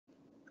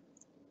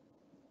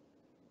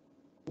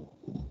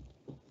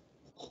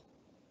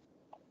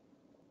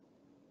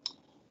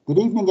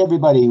Good evening,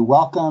 everybody.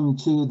 Welcome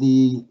to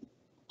the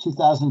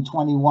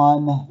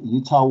 2021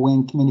 Utah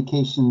Wing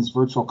Communications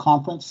Virtual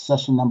Conference,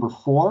 session number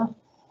 4.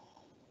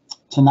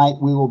 Tonight,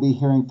 we will be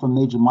hearing from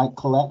Major Mike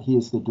Collette. He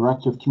is the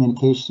Director of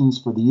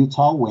Communications for the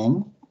Utah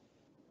Wing.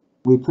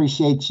 We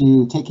appreciate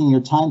you taking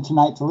your time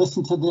tonight to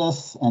listen to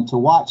this and to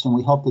watch, and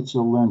we hope that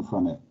you'll learn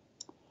from it.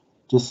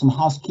 Just some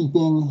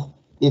housekeeping.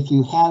 If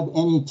you have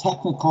any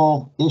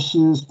technical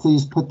issues,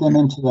 please put them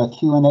into the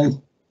Q&A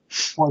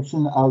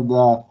portion of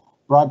the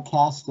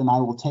broadcast, and I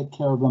will take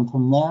care of them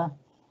from there.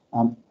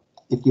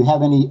 If you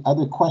have any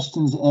other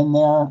questions in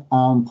there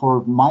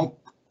for Mike,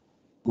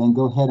 then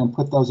go ahead and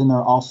put those in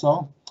there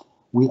also.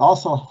 We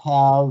also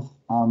have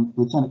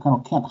Lieutenant Colonel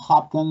Kent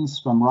Hopkins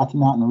from Rocky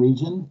Mountain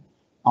Region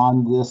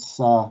on this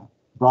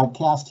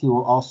broadcast. He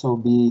will also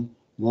be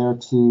there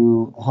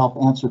to help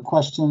answer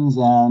questions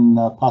and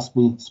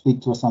possibly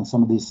speak to us on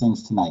some of these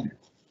things tonight.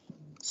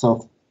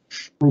 So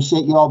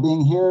appreciate you all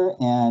being here,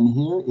 and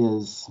here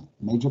is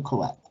Major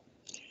Collette.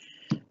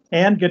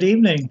 And good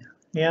evening,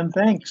 and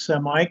thanks,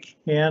 Mike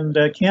and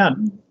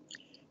Kent.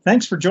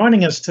 Thanks for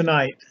joining us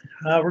tonight.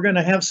 We're going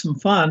to have some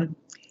fun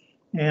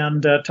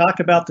and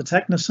talk about the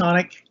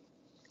Technisonic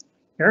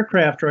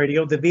aircraft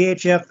radio, the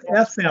VHF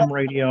FM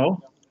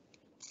radio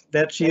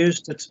that's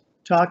used to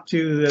talk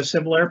to the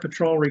Civil Air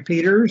Patrol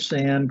repeaters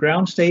and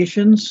ground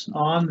stations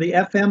on the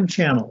FM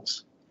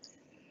channels.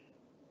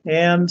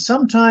 And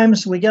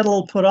sometimes we get a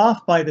little put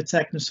off by the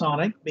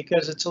Technisonic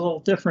because it's a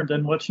little different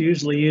than what's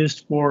usually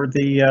used for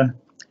the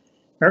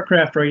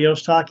aircraft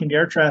radios talking to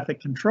air traffic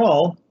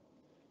control.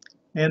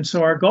 And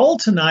so our goal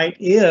tonight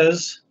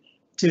is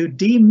to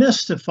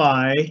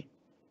demystify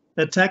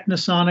the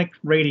Technisonic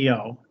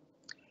radio.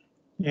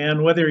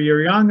 And whether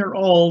you're young or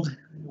old,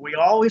 we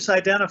always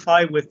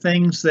identify with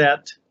things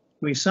that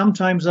we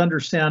sometimes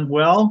understand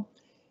well,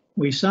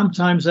 we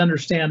sometimes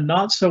understand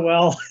not so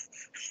well,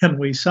 and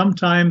we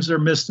sometimes are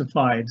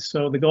mystified.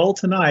 So the goal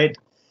tonight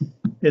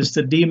is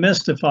to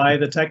demystify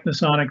the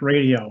Technisonic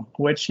radio,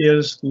 which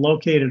is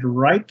located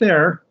right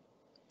there.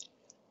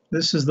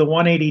 This is the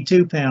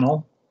 182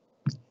 panel,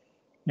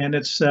 and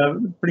it's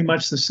pretty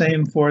much the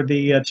same for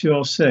the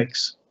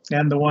 206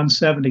 and the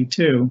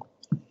 172.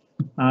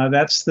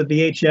 That's the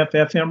VHF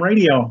FM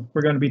radio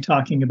we're going to be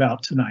talking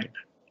about tonight.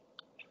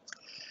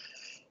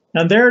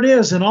 And there it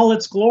is in all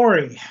its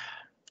glory.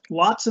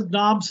 Lots of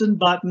knobs and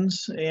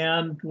buttons,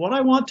 and what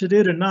I want to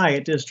do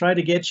tonight is try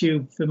to get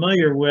you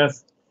familiar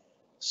with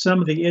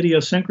some of the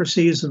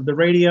idiosyncrasies of the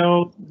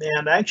radio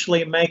and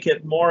actually make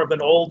it more of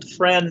an old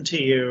friend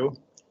to you,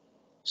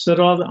 so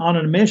that on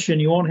a mission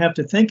you won't have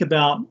to think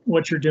about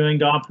what you're doing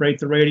to operate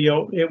the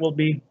radio. It will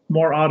be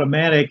more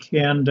automatic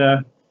and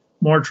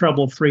more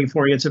trouble-free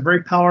for you. It's a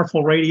very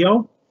powerful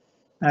radio.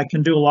 It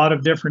can do a lot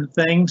of different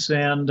things,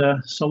 and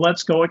so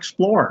let's go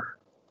explore.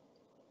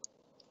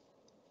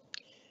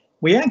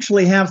 We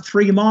actually have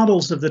 3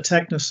 models of the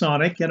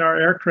Technisonic in our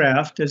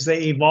aircraft as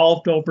they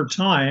evolved over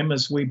time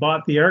as we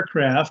bought the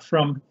aircraft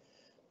from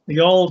the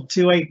old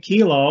 28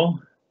 kilo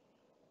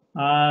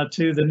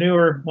to the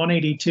newer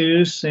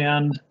 182s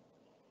and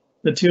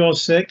the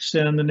 206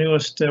 and the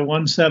newest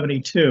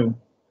 172.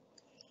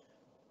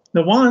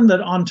 The one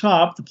that on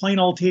top, the plain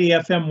old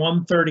TDFM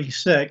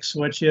 136,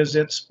 which is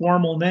its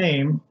formal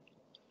name,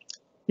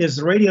 is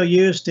the radio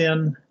used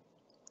in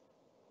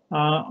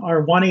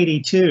our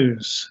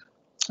 182s.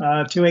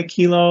 28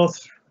 kilo,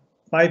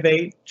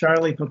 58,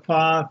 Charlie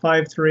Papa,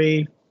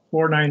 53,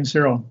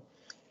 490.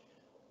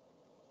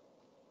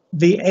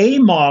 The A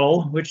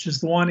model, which is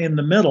the one in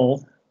the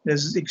middle,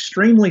 is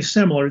extremely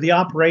similar. The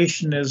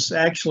operation is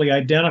actually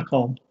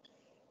identical,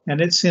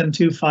 and it's in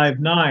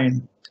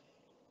 259.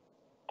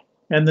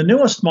 And the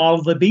newest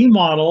model, the B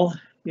model,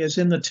 is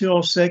in the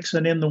 206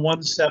 and in the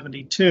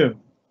 172.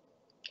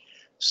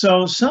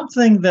 So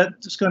something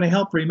that's going to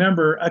help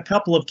remember a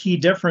couple of key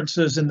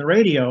differences in the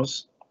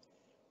radios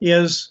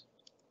is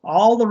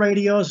all the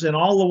radios and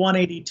all the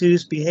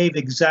 182s behave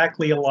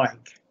exactly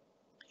alike.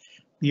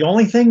 The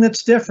only thing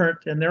that's different,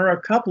 and there are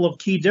a couple of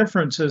key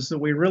differences that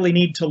we really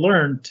need to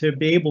learn to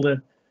be able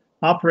to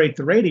operate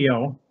the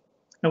radio,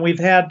 and we've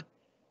had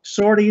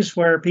sorties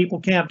where people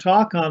can't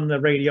talk on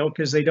the radio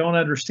because they don't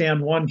understand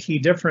one key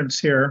difference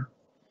here.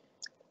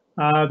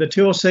 The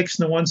 206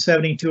 and the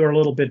 172 are a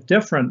little bit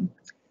different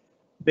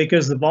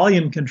because the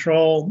volume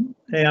control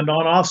and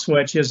on-off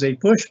switch is a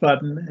push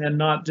button and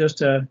not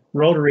just a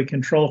rotary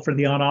control for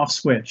the on-off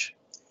switch.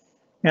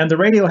 And the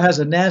radio has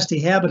a nasty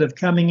habit of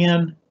coming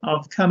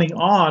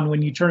on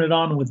when you turn it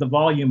on with the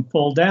volume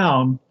full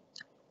down.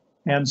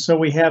 And so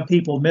we have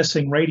people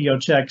missing radio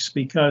checks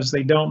because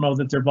they don't know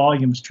that their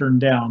volume's turned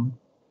down.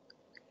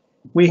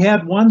 We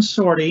had one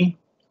sortie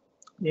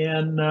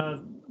in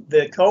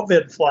the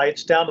COVID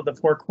flights down to the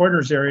Four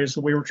Corners areas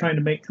that we were trying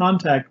to make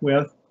contact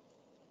with.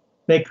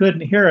 They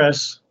couldn't hear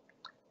us,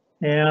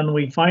 and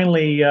we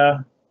finally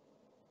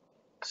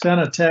sent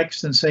a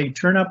text and say,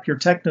 turn up your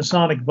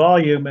Technisonic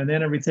volume, and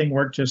then everything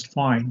worked just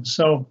fine.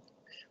 So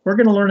we're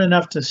going to learn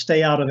enough to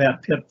stay out of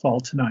that pitfall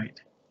tonight.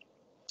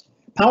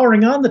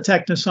 Powering on the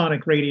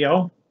Technisonic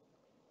radio,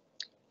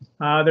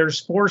 There's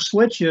 4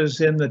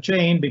 switches in the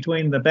chain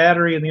between the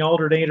battery and the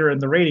alternator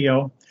and the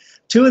radio.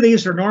 2 of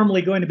these are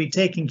normally going to be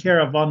taken care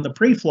of on the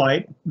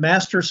pre-flight,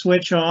 master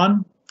switch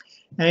on,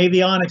 and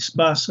avionics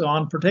bus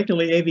on,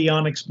 particularly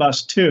avionics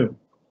bus 2.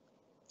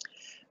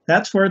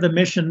 That's where the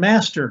mission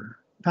master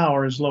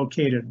power is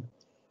located.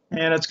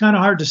 And it's kind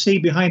of hard to see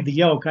behind the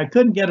yoke. I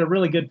couldn't get a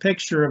really good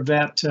picture of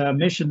that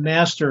mission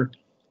master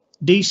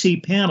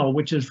DC panel,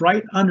 which is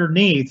right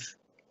underneath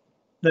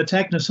the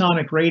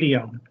Technisonic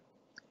radio.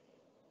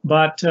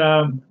 But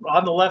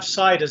on the left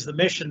side is the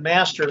mission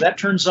master. That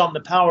turns on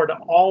the power to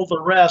all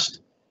the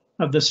rest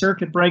of the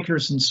circuit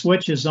breakers and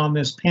switches on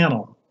this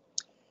panel.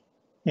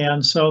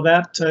 And so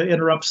that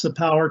interrupts the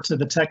power to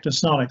the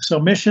Technisonic. So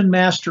mission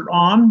master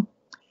on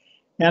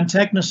and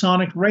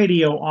Technisonic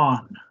radio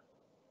on.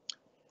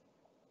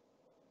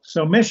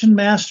 So mission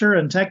master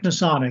and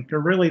Technisonic are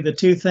really the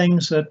 2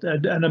 things that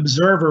an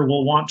observer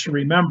will want to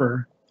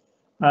remember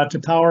to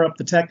power up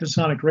the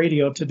Technisonic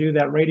radio to do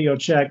that radio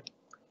check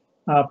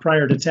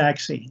prior to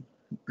taxi.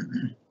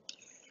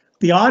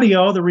 The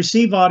audio, the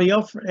receive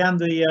audio and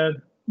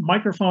the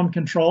microphone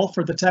control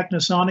for the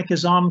Technisonic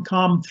is on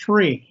Comm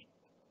 3.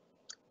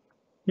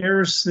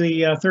 Here's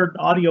the 3rd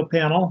audio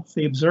panel,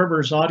 the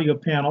observer's audio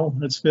panel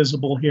that's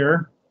visible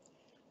here.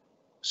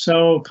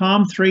 So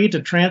Comm 3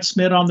 to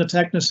transmit on the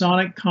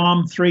Technisonic,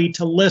 Comm 3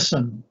 to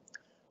listen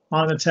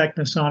on the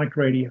Technisonic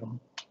radio.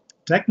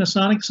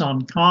 Technisonic's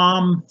on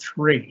Comm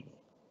 3.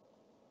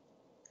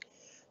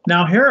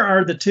 Now here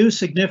are the 2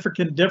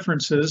 significant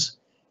differences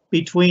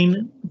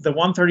between the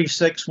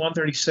 136,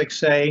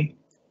 136A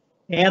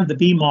and the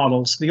B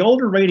models. The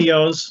older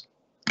radios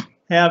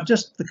have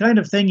just the kind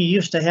of thing you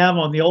used to have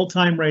on the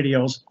old-time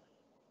radios,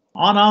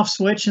 on-off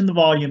switch and the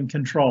volume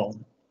control.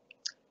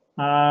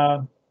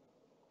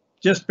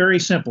 Just very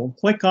simple,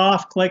 click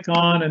off, click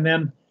on, and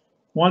then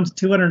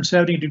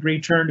 270-degree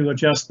turn to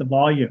adjust the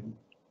volume.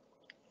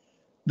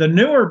 The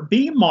newer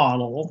B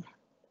model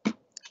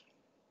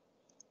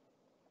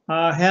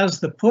has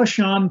the push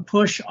on,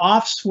 push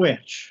off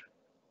switch.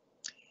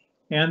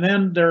 And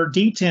then there are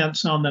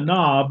detents on the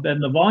knob,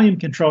 and the volume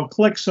control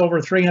clicks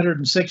over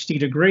 360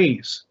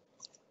 degrees.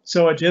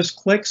 So it just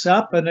clicks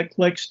up and it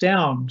clicks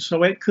down.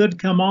 So it could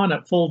come on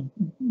at full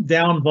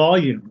down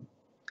volume.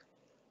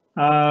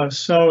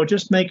 So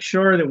just make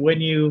sure that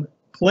when you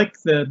click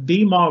the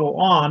B model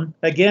on,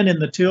 again in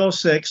the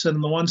 206 and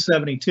the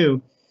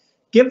 172,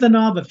 give the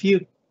knob a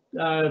few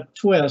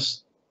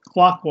twists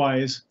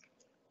clockwise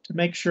to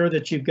make sure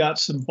that you've got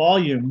some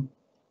volume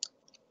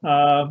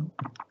to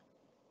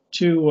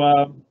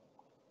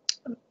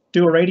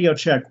do a radio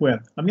check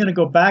with. I'm going to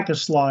go back a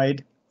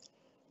slide.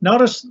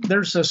 Notice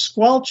there's a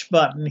squelch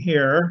button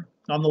here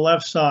on the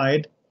left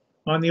side.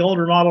 On the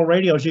older model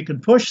radios, you can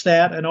push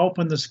that and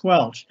open the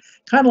squelch,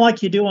 kind of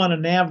like you do on a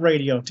nav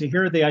radio to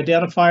hear the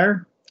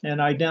identifier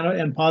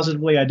and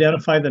positively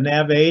identify the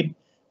nav aid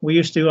we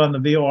used to on the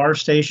VOR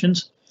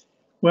stations.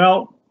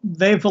 Well,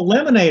 they've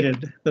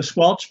eliminated the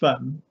squelch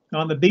button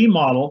on the B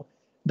model.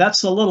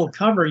 That's the little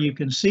cover you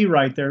can see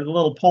right there, the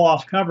little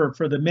pull-off cover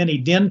for the mini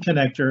DIN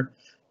connector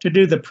to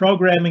do the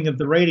programming of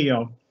the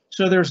radio.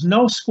 So there's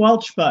no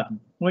squelch button,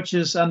 which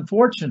is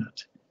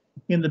unfortunate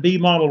in the B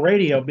model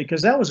radio,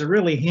 because that was a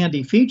really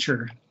handy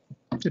feature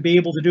to be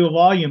able to do a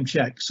volume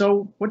check.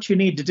 So what you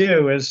need to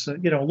do is,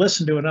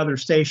 listen to another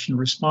station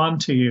respond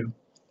to you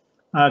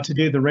to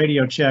do the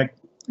radio check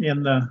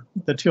in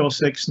the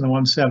 206 and the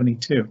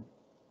 172.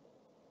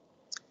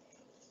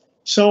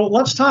 So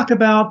let's talk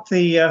about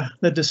the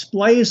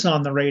displays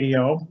on the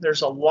radio.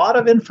 There's a lot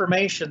of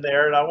information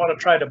there, and I want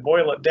to try to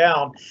boil it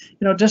down.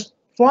 Just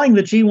flying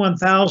the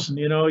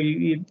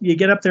G1000, you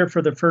get up there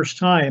for the first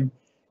time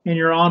and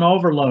you're on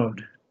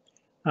overload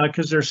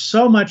because there's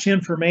so much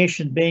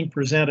information being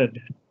presented.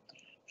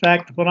 In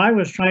fact, when I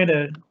was trying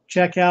to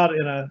check out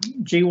in a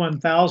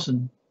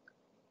G1000,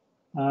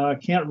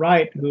 Kent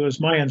Wright, who was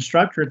my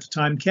instructor at the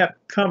time,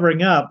 kept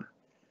covering up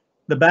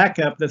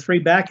the 3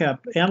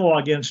 backup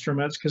analog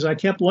instruments because I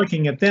kept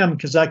looking at them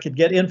because I could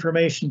get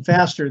information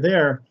faster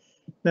there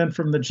than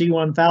from the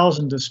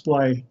G1000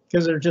 display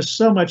because there's just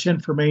so much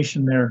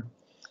information there.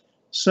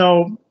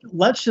 So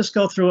let's just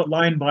go through it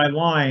line by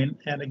line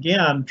and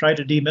again try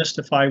to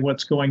demystify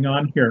what's going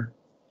on here.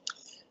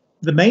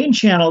 The main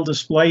channel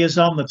display is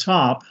on the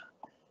top,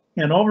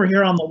 and over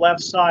here on the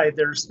left side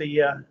there's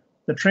the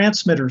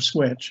transmitter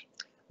switch,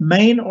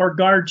 main or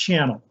guard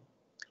channel.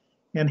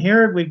 And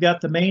here we've got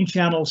the main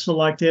channel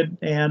selected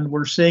and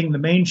we're seeing the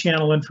main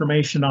channel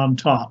information on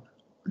top.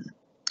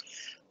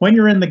 When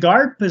you're in the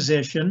guard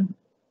position,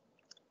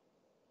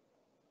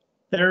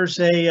 there's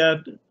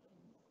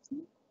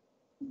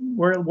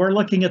we're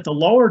looking at the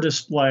lower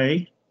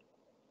display,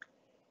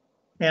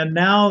 and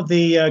now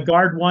the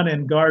guard 1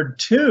 and guard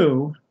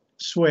 2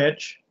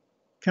 switch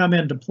come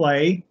into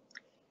play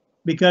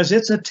because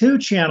it's a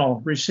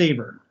 2-channel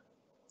receiver.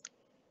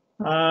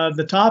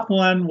 The top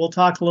one, we'll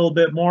talk a little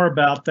bit more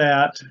about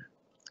that.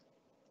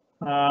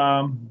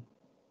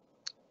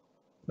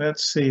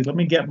 Let's see, let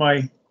me get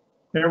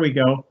there we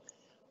go.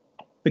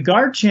 The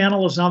guard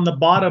channel is on the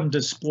bottom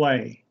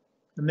display.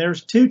 and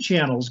there's two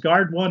channels,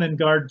 guard 1 and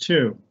guard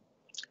 2.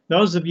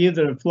 Those of you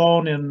that have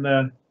flown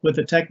in with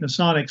the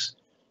Technisonics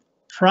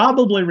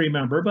probably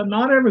remember, but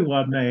not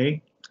everyone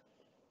may,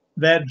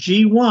 that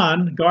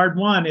G1, guard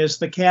 1, is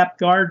the cap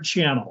guard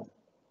channel.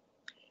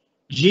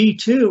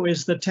 G2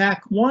 is the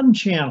TAC 1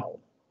 channel,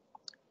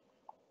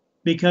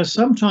 because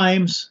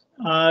sometimes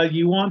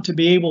you want to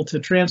be able to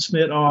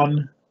transmit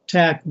on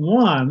TAC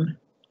 1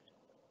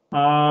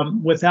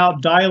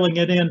 without dialing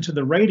it into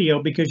the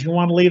radio, because you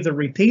want to leave the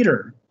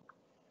repeater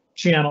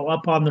channel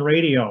up on the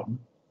radio.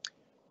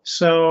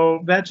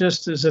 So that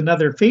just is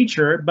another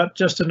feature, but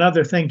just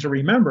another thing to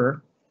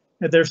remember,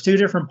 that there's two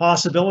different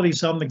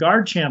possibilities on the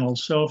guard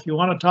channels. So if you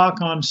want to talk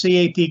on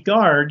CAP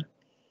guard,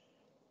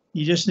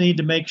 you just need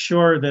to make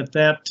sure that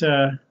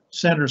that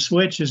center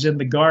switch is in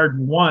the guard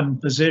 1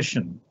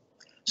 position.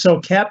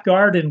 So cap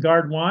guard in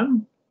guard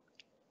 1,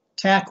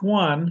 TAC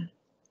 1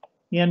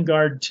 in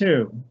guard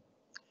 2.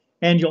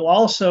 And you'll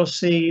also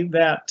see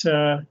that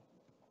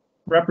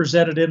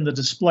represented in the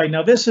display.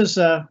 Now this is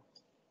a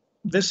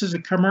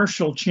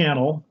commercial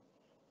channel.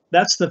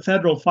 That's the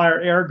Federal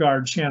Fire Air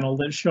Guard channel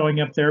that's showing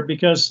up there,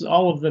 because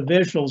all of the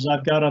visuals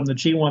I've got on the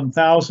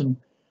G1000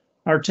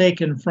 are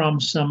taken from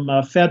some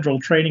federal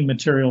training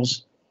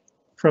materials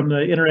from the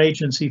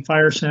Interagency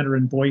Fire Center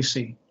in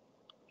Boise.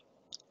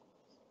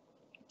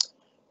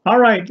 All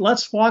right,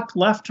 let's walk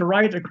left to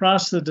right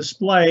across the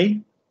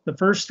display. The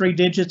first 3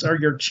 digits are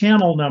your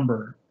channel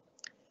number.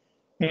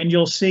 And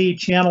you'll see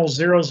channel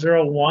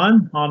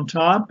 001 on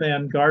top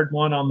and guard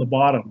 1 on the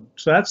bottom.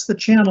 So that's the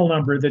channel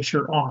number that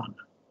you're on.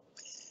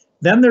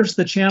 Then there's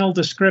the channel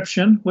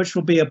description, which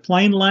will be a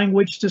plain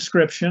language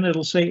description.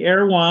 It'll say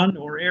Air 1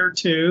 or Air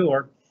 2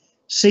 or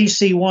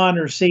CC1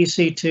 or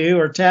CC2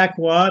 or TAC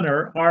 1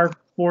 or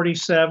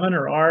R47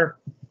 or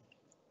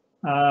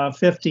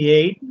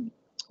R58.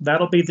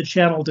 That'll be the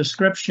channel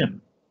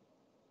description.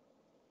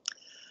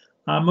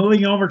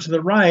 Moving over to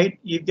the right,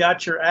 you've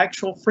got your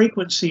actual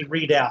frequency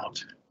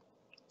readout,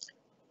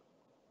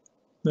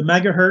 the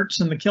megahertz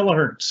and the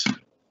kilohertz.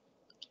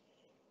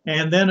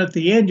 And then at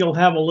the end, you'll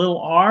have a little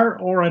R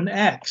or an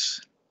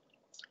X.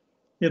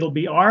 It'll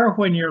be R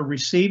when you're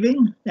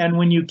receiving, and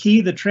when you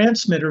key the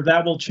transmitter,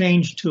 that will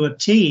change to a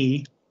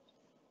T,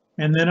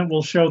 and then it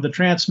will show the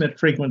transmit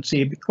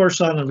frequency. Of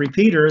course, on the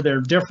repeater, they're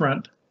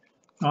different.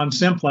 On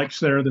simplex,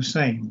 they're the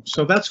same.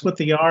 So that's what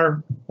the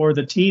R or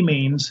the T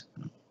means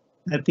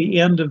at the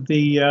end of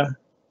the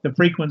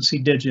frequency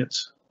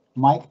digits.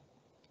 Mike?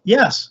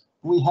 Yes.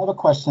 We have a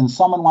question.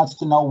 Someone wants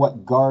to know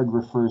what guard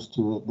refers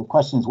to. The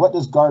question is, what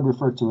does guard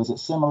refer to? Is it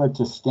similar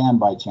to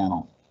standby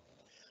channel?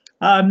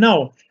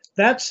 No,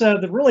 that's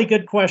the really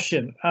good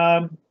question.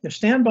 The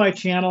standby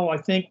channel, I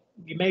think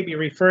you may be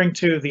referring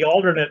to the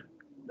alternate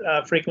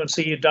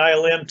frequency you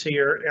dial into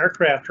your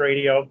aircraft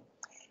radio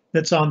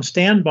that's on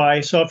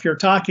standby. So if you're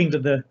talking to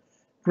the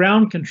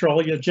ground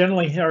control, you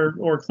generally,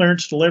 or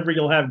clearance delivery,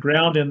 you'll have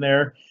ground in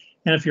there.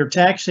 And if you're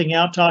taxiing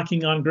out,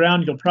 talking on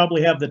ground, you'll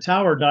probably have the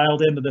tower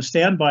dialed into the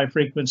standby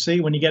frequency.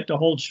 When you get to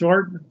hold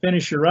short and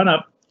finish your run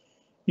up,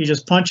 you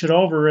just punch it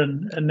over,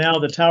 and now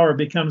the tower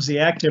becomes the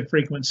active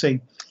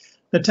frequency.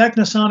 The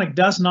Technisonic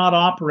does not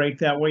operate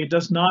that way. It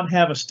does not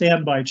have a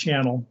standby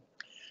channel.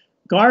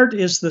 Guard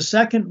is the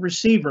second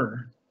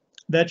receiver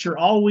that you're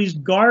always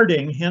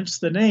guarding, hence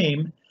the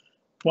name,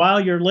 while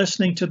you're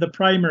listening to the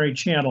primary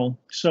channel.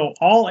 So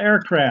all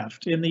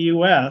aircraft in the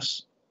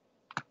US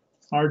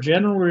are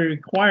generally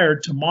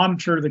required to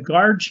monitor the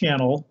guard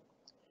channel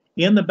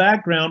in the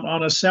background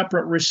on a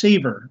separate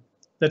receiver.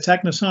 The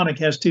Technisonic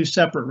has 2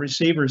 separate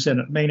receivers in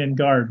it, main and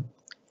guard.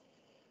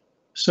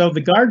 So the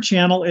guard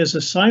channel is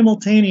a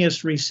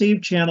simultaneous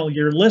receive channel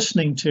you're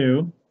listening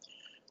to,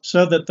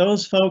 so that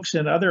those folks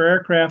in other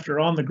aircraft or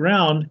on the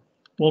ground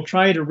will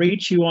try to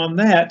reach you on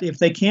that if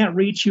they can't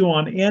reach you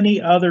on any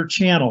other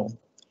channel,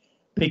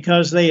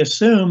 because they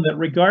assume that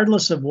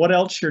regardless of what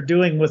else you're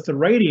doing with the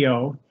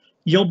radio,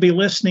 you'll be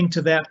listening to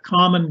that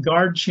common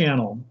guard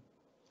channel.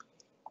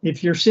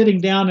 If you're sitting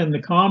down in the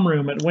comm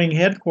room at wing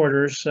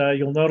headquarters,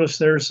 you'll notice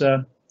there's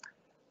an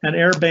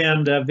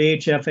airband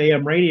VHF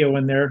AM radio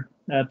in there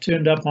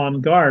tuned up on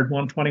guard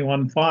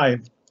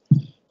 121.5.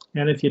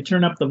 And if you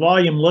turn up the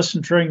volume,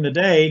 listen during the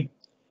day,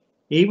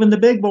 even the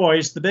big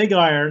boys, the big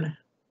iron,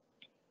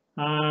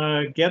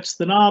 gets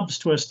the knobs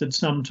twisted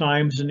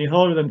sometimes, and you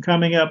hear them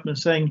coming up and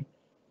saying,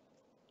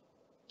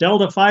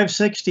 Delta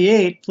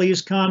 568,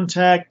 please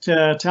contact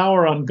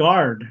tower on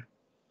guard,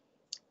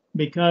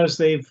 because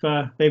they've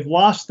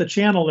lost the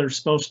channel they're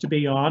supposed to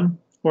be on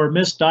or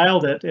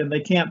misdialed it, and they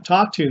can't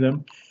talk to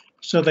them.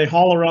 So they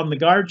holler on the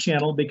guard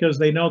channel because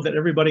they know that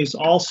everybody's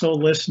also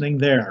listening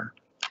there.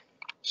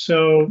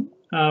 So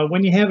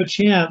when you have a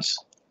chance,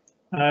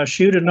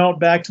 shoot a note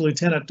back to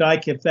Lieutenant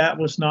Dyke if that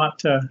was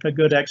not a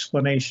good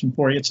explanation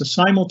for you. It's a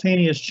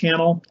simultaneous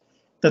channel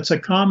that's a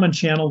common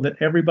channel that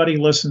everybody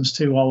listens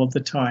to all of the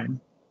time.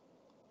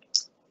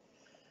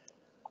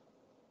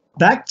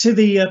 Back to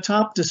the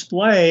top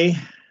display,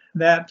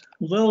 that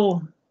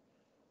little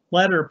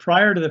letter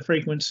prior to the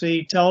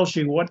frequency tells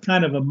you what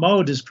kind of a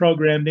mode is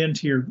programmed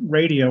into your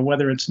radio,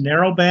 whether it's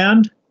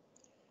narrowband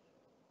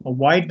a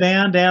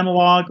wideband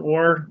analog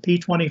or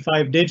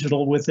P25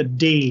 digital with a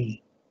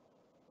D.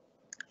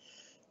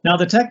 Now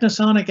the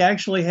Technisonic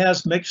actually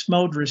has mixed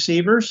mode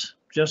receivers,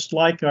 just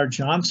like our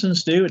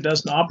Johnsons do. It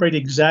doesn't operate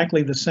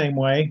exactly the same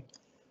way,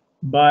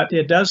 but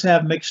it does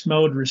have mixed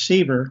mode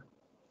receiver.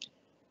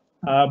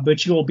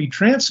 But you will be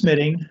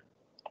transmitting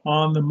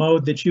on the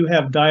mode that you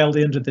have dialed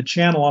into the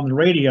channel on the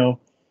radio,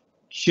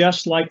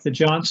 just like the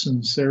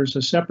Johnsons. There's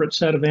a separate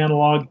set of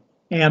analog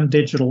and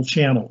digital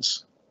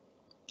channels.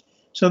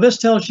 So this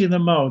tells you the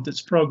mode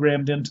that's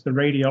programmed into the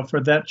radio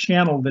for that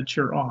channel that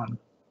you're on.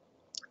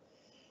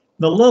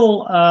 The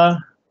little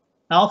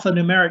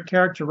alphanumeric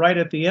character right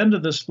at the end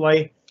of the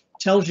display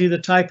tells you the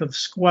type of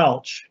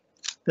squelch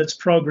that's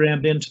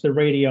programmed into the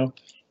radio.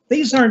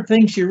 These aren't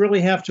things you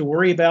really have to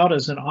worry about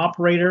as an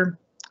operator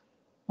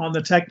on the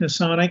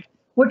Technisonic.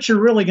 What you're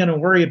really going to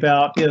worry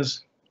about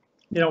is,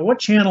 what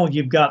channel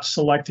you've got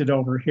selected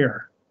over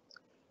here.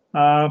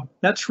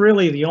 That's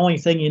really the only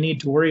thing you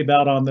need to worry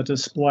about on the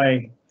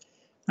display.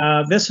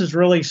 This is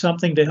really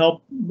something to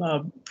help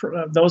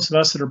those of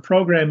us that are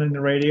programming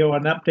the radio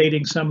and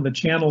updating some of the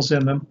channels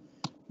in them,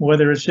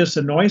 whether it's just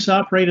a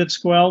noise-operated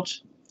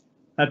squelch,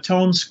 a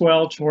tone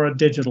squelch, or a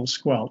digital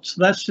squelch.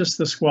 So that's just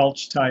the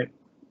squelch type.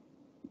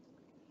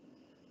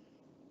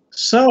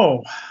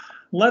 So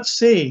let's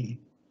see.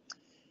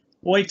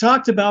 Well, we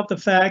talked about the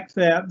fact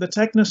that the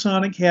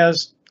Technisonic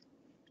has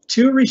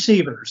two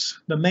receivers,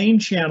 the main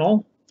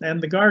channel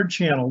and the guard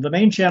channel. The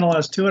main channel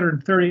has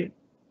 230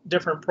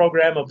 different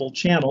programmable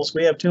channels.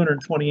 We have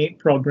 228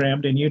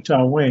 programmed in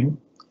Utah Wing.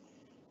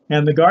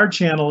 And the guard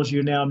channel, as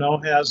you now know,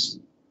 has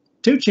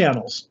two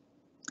channels.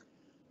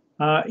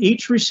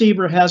 Each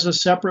receiver has a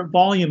separate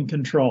volume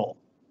control,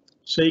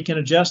 so you can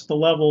adjust the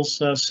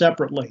levels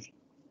separately.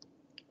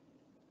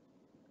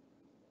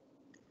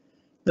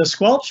 The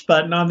squelch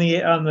button on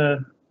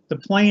the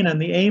plane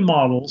and the A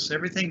models,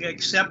 everything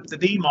except the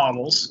D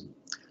models,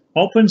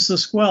 opens the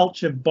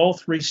squelch of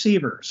both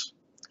receivers.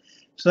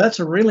 So that's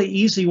a really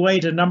easy way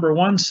to, number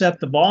one, set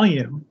the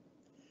volume,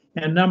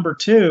 and number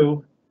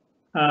two,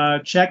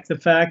 check the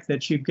fact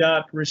that you've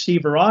got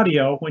receiver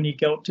audio when you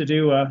go to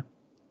do a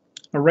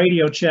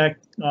radio check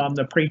on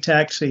the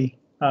pre-taxi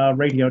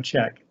radio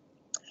check.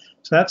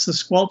 So that's the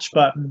squelch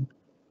button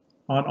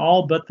on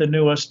all but the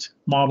newest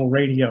model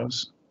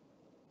radios.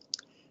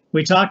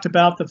 We talked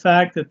about the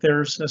fact that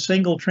there's a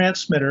single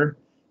transmitter,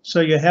 so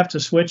you have to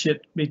switch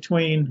it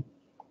between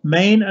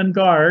main and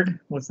guard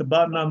with the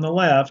button on the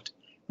left,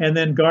 and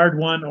then guard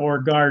 1 or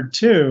guard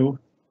 2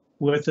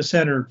 with the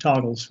center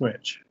toggle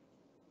switch.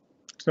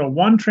 So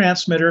one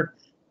transmitter,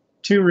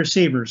 two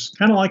receivers,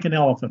 kind of like an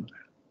elephant.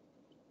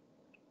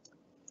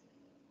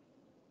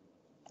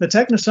 The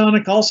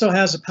Technisonic also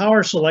has a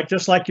power select,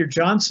 just like your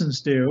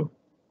Johnsons do.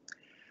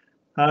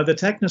 The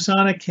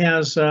Technisonic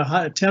has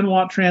a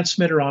 10-watt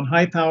transmitter on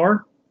high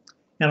power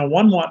and a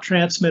 1-watt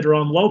transmitter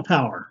on low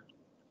power.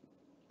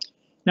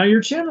 Now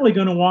you're generally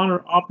going to want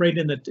to operate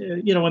in the,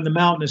 in the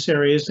mountainous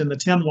areas in the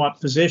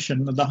 10-watt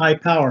position of the high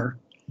power.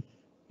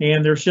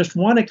 And there's just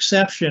one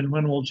exception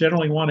when we'll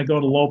generally want to go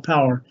to low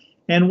power,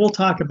 and we'll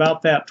talk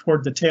about that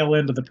toward the tail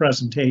end of the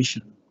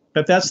presentation.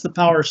 But that's the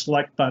power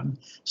select button.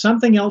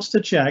 Something else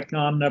to check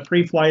on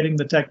pre-flighting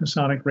the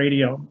Technisonic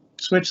radio.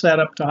 Switch that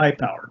up to high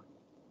power.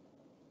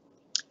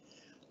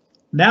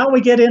 Now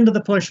we get into the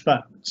push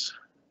buttons.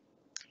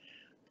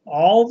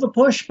 All the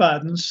push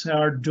buttons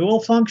are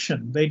dual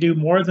function. They do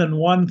more than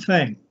one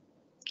thing.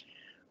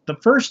 The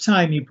first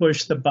time you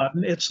push the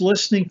button, it's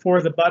listening for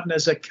the button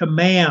as a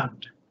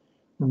command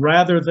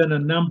rather than a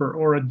number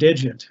or a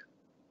digit.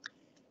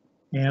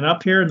 And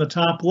up here in the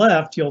top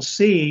left, you'll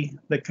see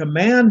the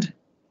command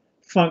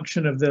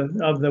function of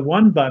the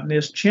one button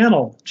is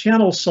channel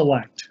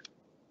select.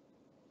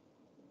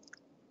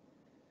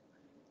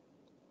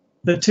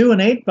 The 2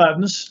 and 8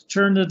 buttons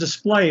turn the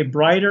display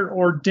brighter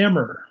or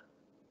dimmer.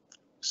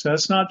 So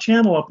that's not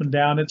channel up and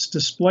down, it's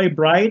display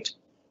bright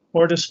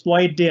or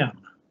display dim.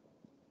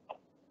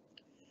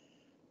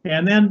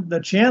 And then the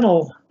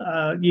channel,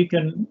 you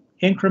can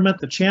increment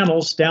the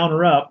channels down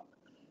or up,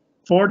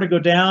 4 to go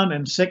down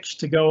and 6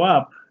 to go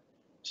up.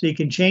 So you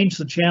can change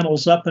the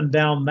channels up and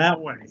down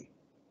that way.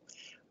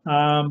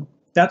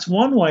 That's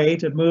one way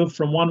to move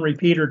from one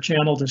repeater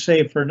channel to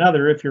say for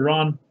another. If you're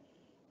on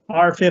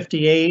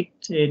R58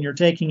 and you're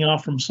taking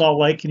off from Salt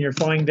Lake and you're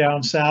flying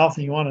down south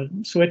and you want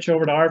to switch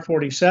over to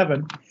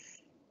R47,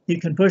 you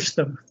can push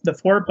the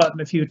 4 button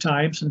a few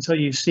times until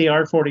you see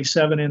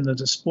R47 in the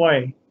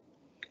display.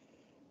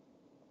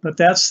 But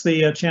that's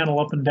the channel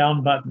up and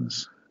down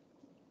buttons.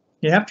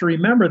 You have to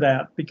remember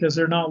that because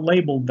they're not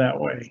labeled that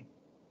way.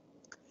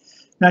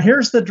 Now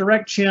here's the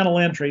direct channel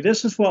entry.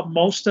 This is what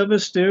most of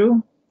us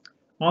do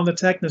on the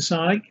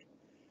Technisonic.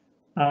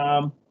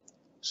 And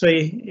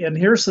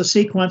here's the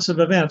sequence of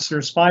events.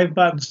 There's 5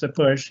 buttons to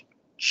push.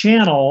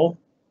 Channel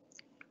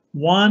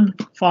 1,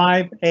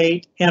 5,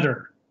 8,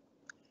 enter.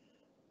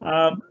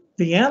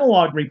 The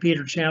analog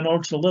repeater channel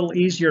is a little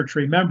easier to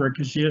remember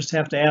because you just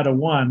have to add a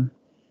 1.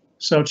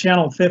 So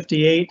channel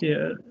 58,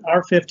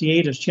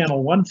 R58 is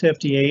channel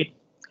 158.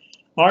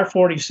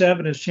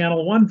 R47 is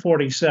channel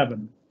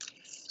 147.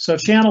 So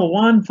channel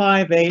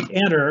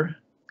 158, enter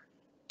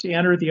to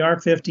enter the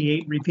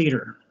R58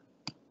 repeater.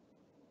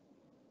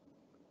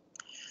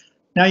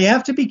 Now you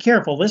have to be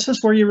careful. This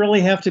is where you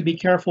really have to be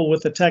careful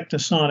with the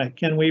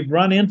Technisonic. And we've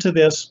run into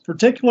this,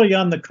 particularly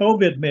on the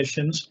COVID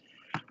missions,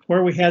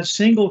 where we had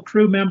single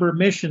crew member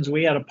missions.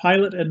 We had a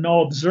pilot and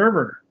no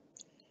observer.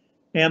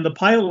 And the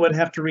pilot would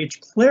have to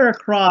reach clear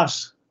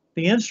across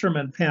the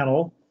instrument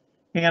panel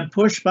and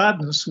push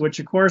buttons, which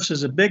of course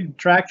is a big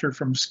detractor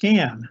from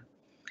scan.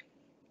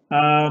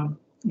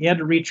 You had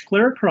to reach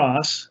clear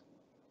across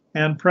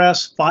and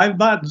press 5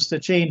 buttons to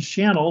change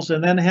channels,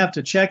 and then have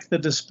to check the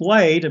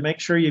display to make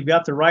sure you've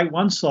got the right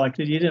one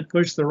selected. You didn't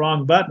push the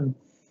wrong button.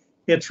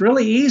 It's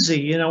really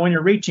easy, you know, when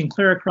you're reaching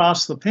clear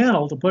across the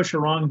panel to push a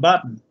wrong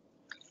button.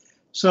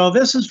 So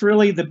this is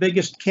really the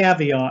biggest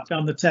caveat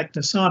on the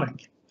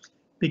Technisonic,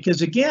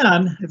 because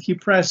again, if you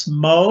press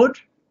mode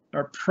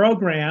or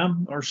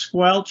program or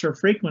squelch or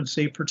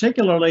frequency,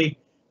 particularly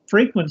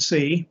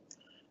frequency,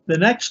 the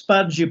next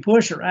buttons you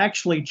push are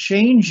actually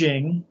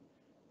changing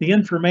the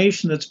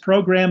information that's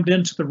programmed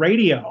into the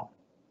radio.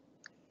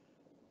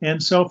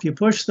 And so if you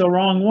push the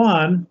wrong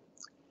one,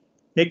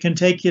 it can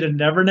take you to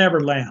Never Never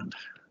Land.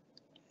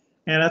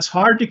 And it's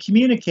hard to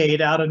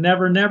communicate out of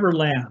Never Never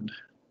Land.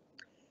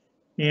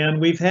 And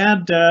we've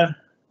had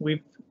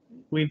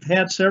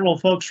several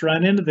folks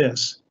run into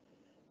this.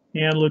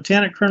 And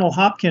Lieutenant Colonel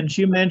Hopkins,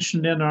 you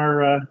mentioned in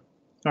our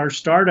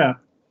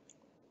startup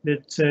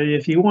that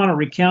if you want to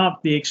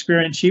recount the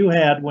experience you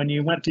had when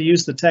you went to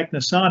use the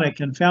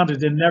Technisonic and found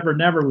it in Never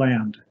Never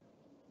Land.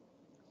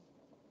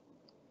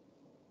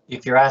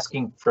 If you're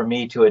asking for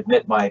me to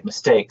admit my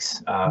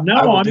mistakes, no,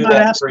 I'm not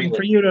asking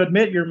for you to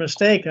admit your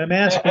mistake. I'm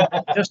asking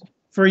just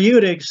for you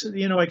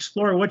to,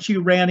 explore what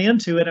you ran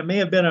into. And it may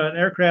have been an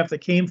aircraft that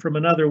came from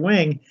another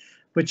wing,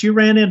 but you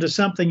ran into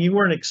something you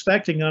weren't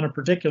expecting on a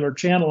particular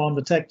channel on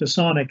the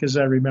Technisonic, as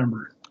I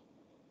remember.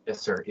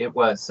 Yes, sir. It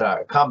was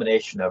a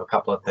combination of a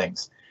couple of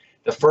things.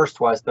 The first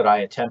was that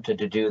I attempted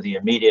to do the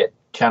immediate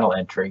channel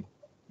entry,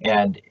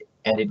 and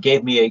it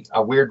gave me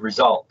a weird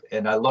result.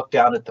 And I looked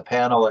down at the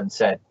panel and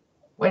said,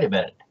 wait a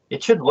minute,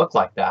 it shouldn't look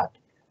like that.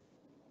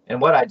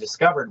 And what I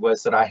discovered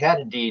was that I had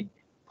indeed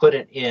put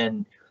it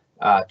in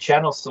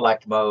channel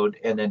select mode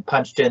and then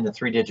punched in the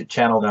 3-digit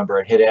channel number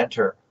and hit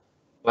enter.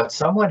 But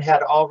someone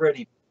had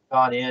already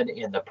gone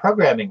in the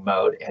programming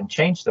mode and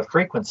changed the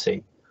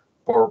frequency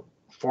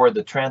for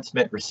the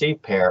transmit receive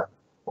pair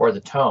or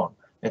the tone.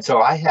 And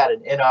so I had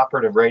an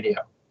inoperative radio.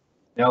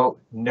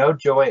 No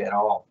joy at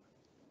all.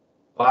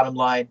 Bottom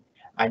line,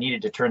 I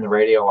needed to turn the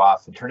radio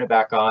off and turn it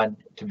back on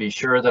to be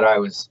sure that I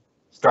was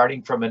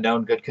starting from a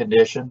known good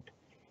condition,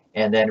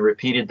 and then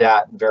repeated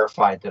that and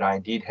verified that I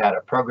indeed had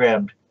a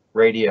programmed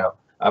radio,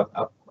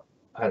 a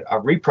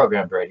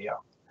reprogrammed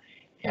radio.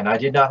 And I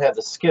did not have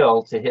the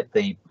skill to hit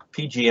the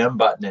PGM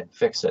button and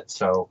fix it.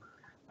 So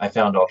I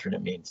found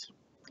alternate means.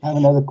 I have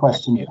another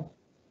question.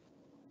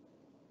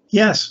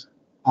 Yes.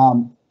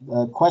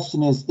 The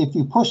question is, if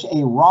you push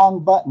a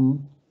wrong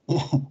button,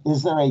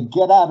 is there a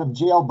get out of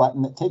jail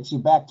button that takes you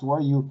back to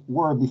where you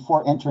were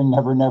before entering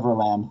Never Never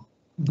Land?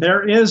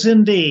 There is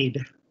indeed.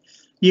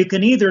 You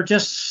can either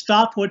just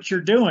stop what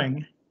you're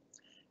doing,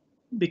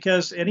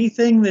 because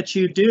anything that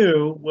you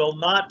do will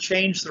not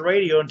change the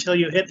radio until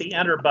you hit the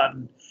enter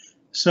button.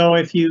 So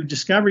if you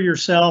discover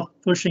yourself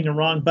pushing a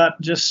wrong button,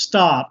 just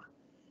stop.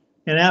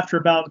 And after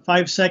about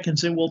 5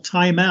 seconds, it will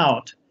time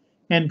out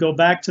and go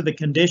back to the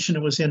condition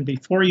it was in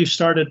before you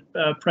started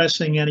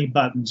pressing any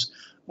buttons.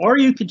 Or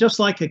you could, just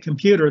like a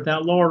computer,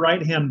 that lower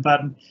right-hand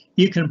button,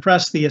 you can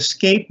press the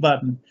escape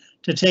button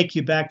to take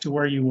you back to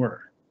where you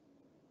were.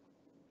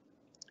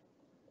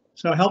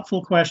 So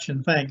helpful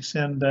question, thanks.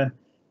 And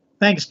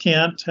thanks,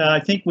 Kent. I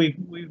think we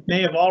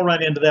may have all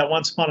run into that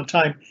once upon a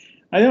time.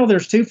 I know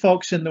there's 2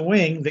 folks in the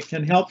wing that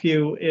can help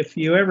you if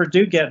you ever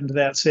do get into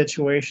that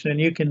situation and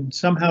you can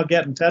somehow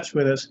get in touch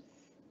with us.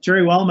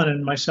 Jerry Wellman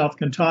and myself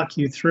can talk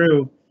you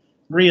through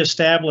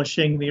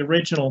reestablishing the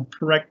original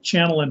correct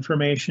channel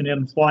information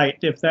in flight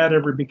if that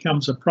ever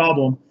becomes a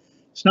problem.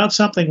 It's not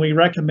something we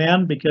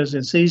recommend because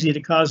it's easy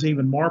to cause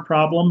even more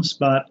problems,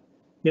 but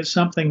it's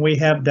something we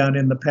have done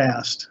in the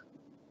past.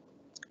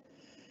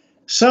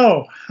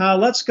 So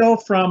let's go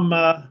from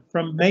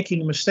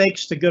making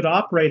mistakes to good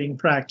operating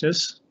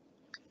practice.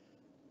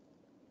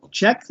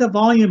 Check the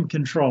volume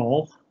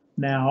control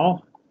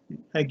now.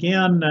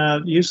 Again,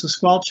 use the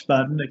squelch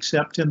button,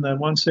 except in the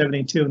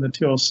 172 and the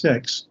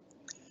 206.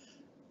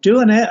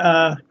 Do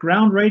a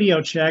ground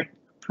radio check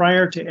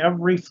prior to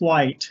every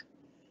flight.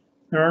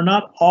 There are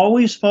not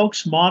always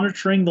folks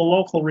monitoring the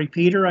local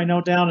repeater. I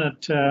know down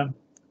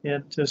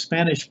at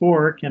Spanish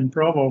Fork in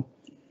Provo,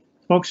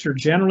 folks are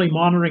generally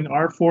monitoring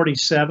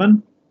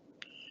R47.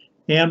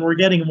 And we're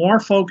getting more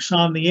folks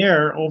on the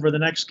air over the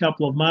next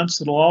couple of months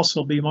that'll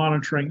also be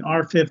monitoring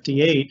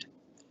R58.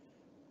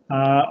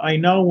 I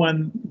know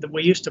when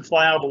we used to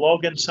fly out of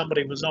Logan,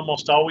 somebody was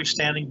almost always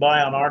standing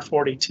by on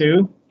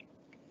R42.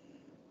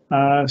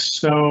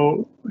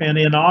 And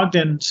in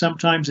Ogden,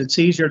 sometimes it's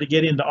easier to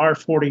get into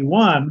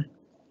R41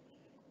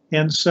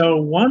 And so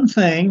one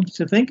thing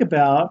to think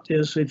about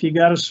is if you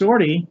got a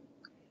sortie,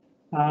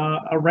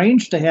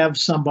 arrange to have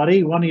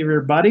somebody, one of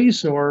your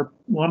buddies or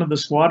one of the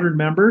squadron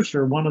members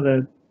or one of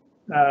the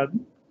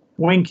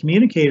wing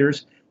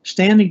communicators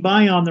standing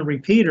by on the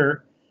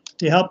repeater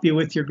to help you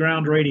with your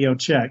ground radio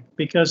check,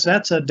 because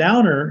that's a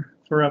downer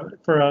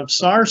for a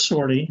SAR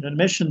sortie, an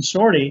mission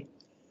sortie,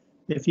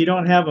 if you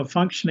don't have a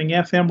functioning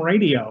FM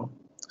radio.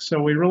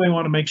 So we really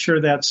want to make sure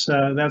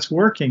that's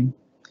working.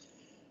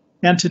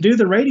 And to do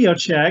the radio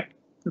check,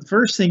 the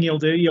first thing you'll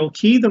do, you'll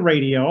key the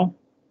radio,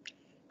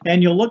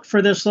 and you'll look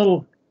for this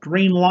little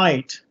green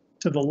light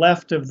to the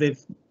left of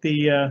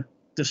the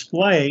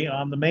display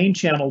on the main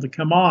channel to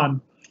come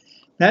on.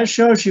 That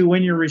shows you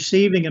when you're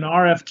receiving an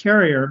RF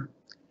carrier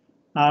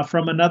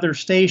from another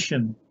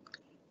station.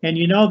 And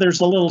you know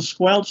there's a little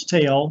squelch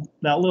tail,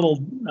 that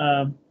little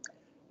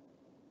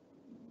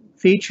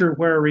feature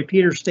where a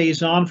repeater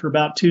stays on for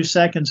about 2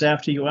 seconds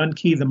after you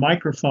unkey the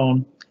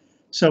microphone.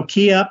 So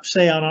key up,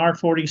 say on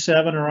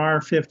R47 or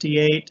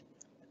R58,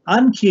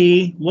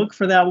 unkey, look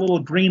for that little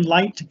green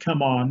light to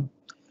come on.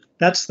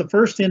 That's the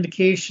first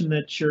indication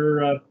that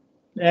you're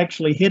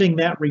actually hitting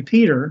that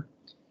repeater.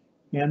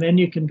 And then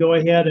you can go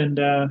ahead and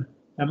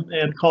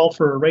call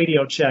for a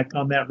radio check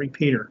on that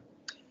repeater.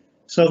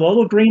 So the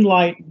little green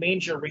light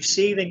means you're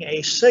receiving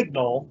a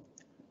signal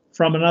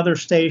from another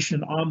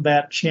station on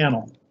that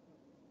channel.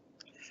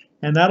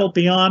 And that'll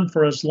be on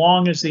for as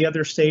long as the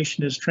other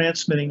station is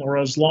transmitting, or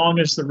as long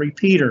as the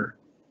repeater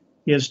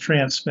is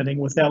transmitting,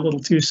 with that little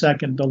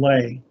 2-second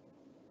delay.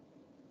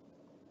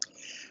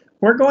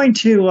 We're going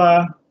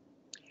to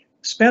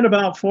spend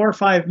about 4 or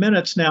 5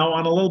 minutes now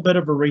on a little bit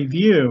of a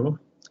review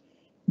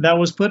that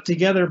was put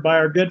together by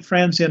our good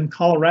friends in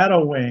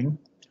Colorado Wing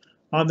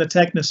on the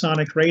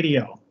Technisonic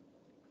radio.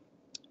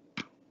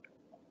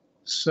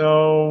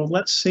 So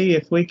let's see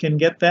if we can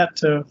get that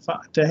to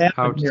happen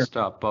How to here.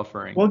 stop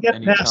buffering. We'll get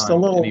anytime, past the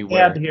little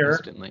anywhere, ad here.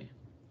 Instantly.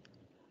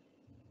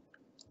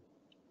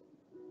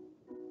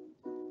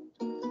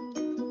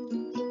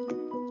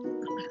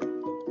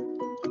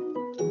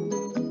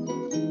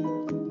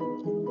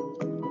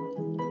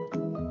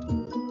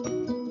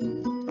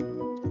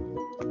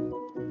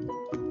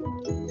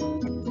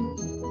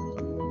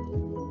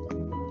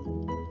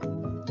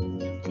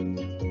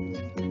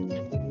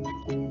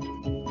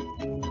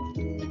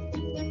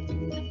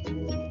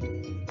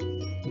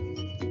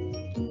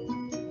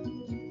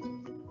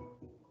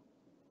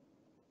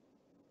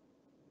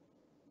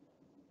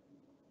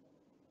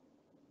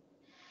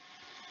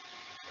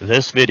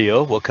 This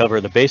video will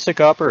cover the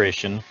basic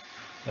operation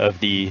of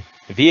the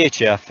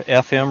VHF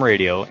FM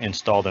radio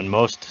installed in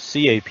most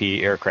CAP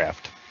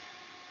aircraft.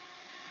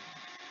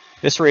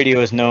 This radio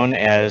is known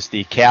as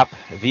the CAP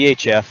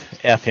VHF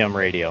FM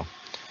radio.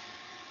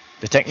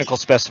 The technical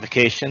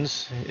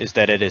specifications is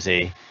that it is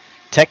a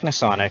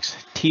Technisonics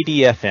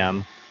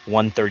TDFM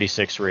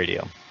 136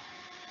 radio.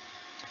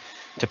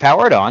 To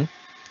power it on,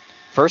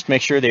 first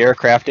make sure the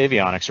aircraft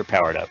avionics are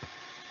powered up.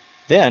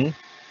 Then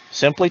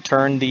simply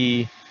turn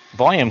the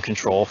volume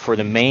control for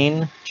the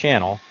main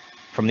channel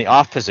from the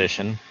off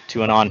position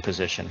to an on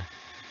position.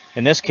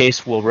 In this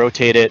case, we'll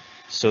rotate it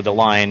so the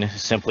line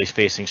is simply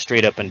facing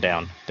straight up and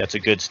down. That's a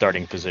good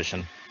starting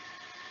position.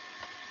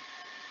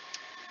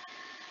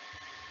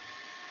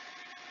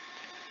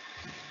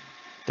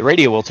 The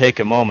radio will take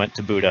a moment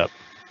to boot up.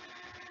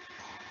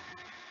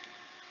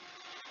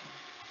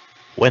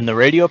 When the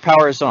radio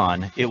power is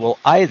on, it will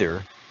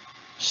either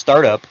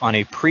start up on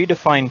a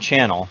predefined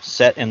channel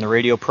set in the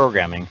radio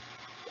programming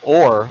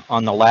or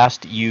on the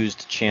last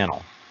used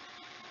channel.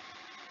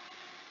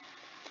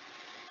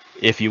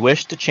 If you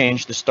wish to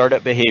change the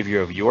startup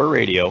behavior of your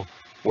radio,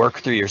 work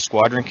through your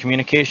squadron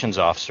communications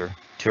officer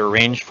to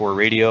arrange for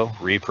radio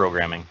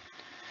reprogramming.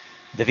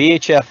 The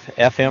VHF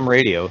FM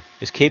radio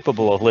is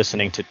capable of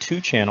listening to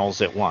 2 channels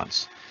at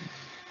once.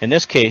 In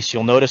this case,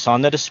 you'll notice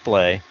on the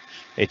display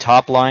a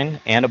top line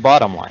and a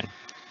bottom line.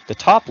 The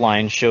top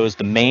line shows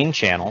the main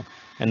channel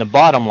and the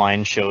bottom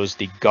line shows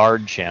the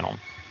guard channel.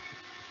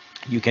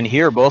 You can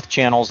hear both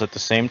channels at the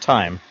same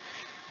time.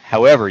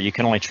 However, you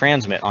can only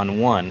transmit on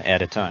one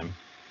at a time.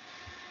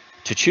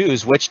 To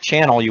choose which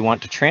channel you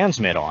want to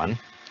transmit on,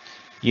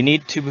 you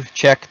need to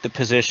check the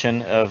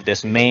position of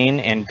this main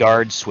and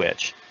guard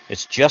switch.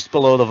 It's just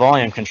below the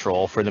volume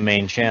control for the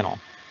main channel.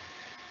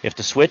 If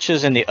the switch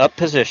is in the up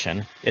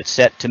position, it's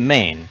set to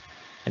main,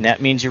 and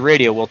that means your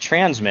radio will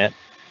transmit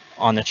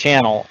on the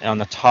channel on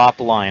the top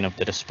line of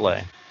the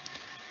display.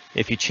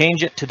 If you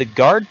change it to the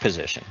guard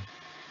position,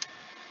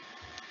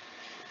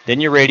 then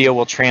your radio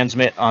will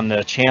transmit on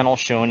the channel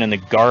shown in the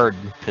guard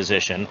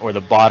position or the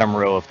bottom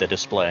row of the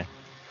display.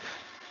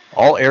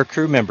 All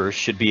aircrew members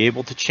should be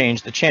able to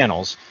change the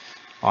channels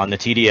on the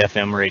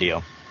TDFM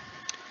radio.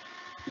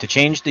 To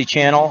change the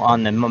channel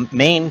on the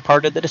main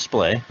part of the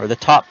display, or the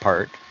top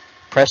part,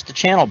 press the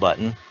channel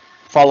button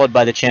followed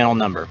by the channel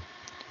number.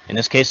 In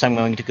this case, I'm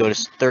going to go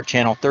to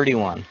channel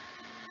 31.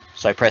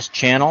 So I press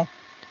channel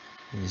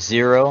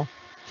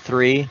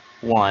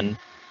 031,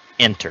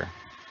 enter.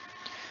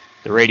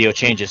 The radio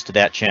changes to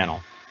that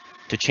channel.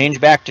 To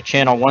change back to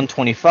channel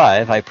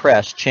 125, I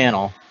press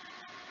channel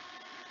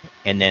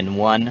and then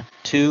 1,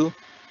 2,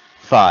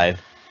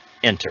 5,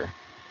 enter.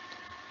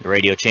 The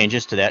radio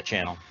changes to that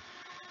channel.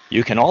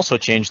 You can also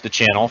change the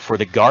channel for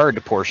the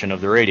guard portion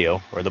of the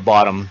radio, or the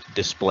bottom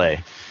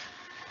display.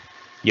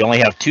 You only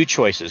have two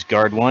choices,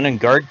 guard 1 and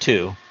guard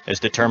 2, as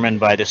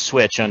determined by the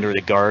switch under the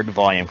guard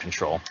volume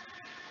control.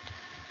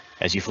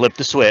 As you flip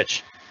the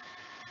switch,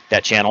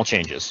 that channel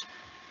changes.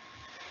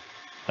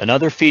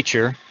 Another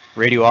feature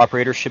radio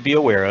operators should be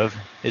aware of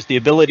is the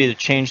ability to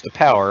change the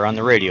power on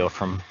the radio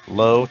from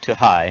low to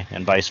high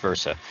and vice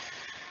versa.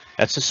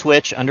 That's a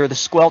switch under the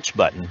squelch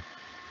button.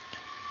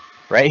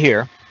 Right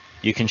here,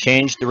 you can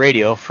change the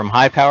radio from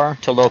high power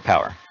to low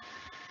power.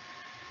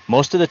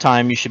 Most of the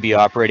time you should be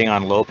operating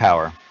on low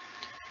power.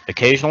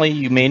 Occasionally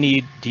you may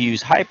need to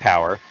use high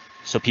power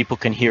so people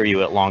can hear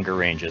you at longer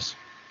ranges.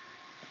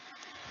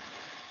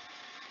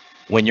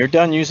 When you're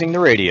done using the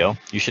radio,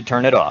 you should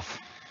turn it off.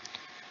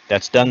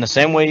 That's done the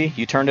same way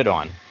you turned it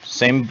on.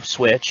 Same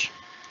switch,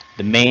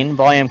 the main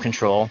volume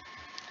control.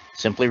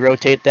 Simply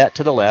rotate that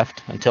to the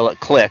left until it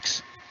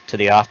clicks to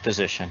the off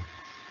position.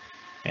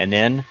 And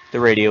then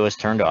the radio is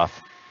turned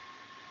off.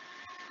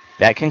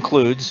 That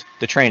concludes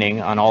the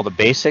training on all the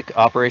basic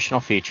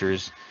operational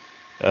features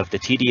of the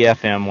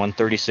TD-FM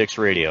 136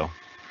 radio,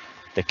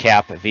 the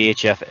CAP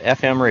VHF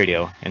FM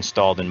radio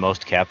installed in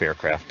most CAP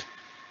aircraft.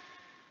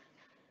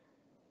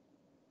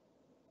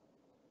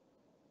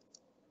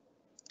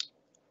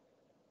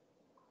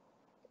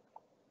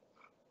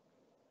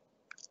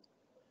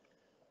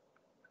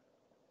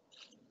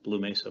 Blue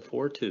Mesa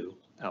 4-2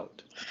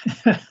 out.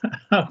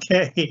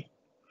 Okay.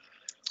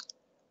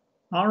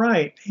 All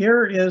right,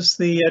 here is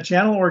the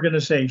channel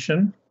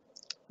organization.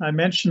 I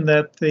mentioned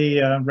that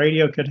the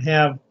radio could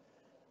have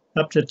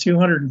up to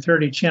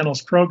 230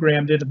 channels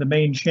programmed into the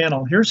main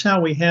channel. Here's how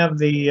we have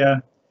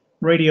the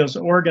radios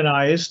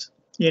organized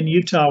in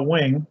Utah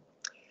Wing.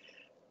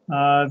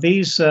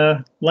 These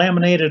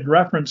laminated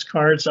reference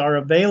cards are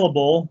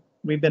available.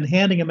 We've been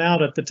handing them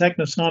out at the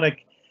Technisonic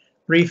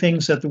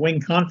briefings at the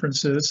Wing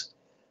conferences.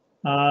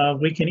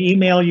 We can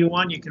email you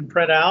one, you can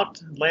print out,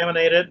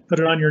 laminate it, put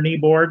it on your knee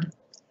board.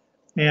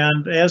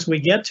 And as we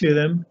get to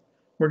them,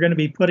 we're going to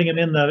be putting them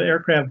in the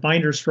aircraft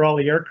binders for all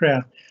the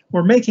aircraft.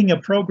 We're making a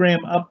program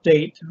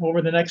update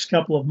over the next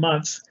couple of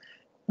months.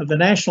 The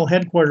national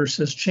headquarters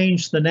has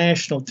changed the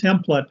national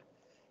template,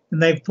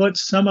 and they've put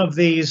some of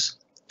these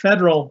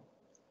federal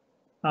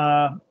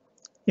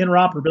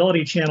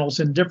interoperability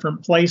channels in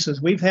different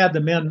places. We've had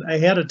them in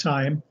ahead of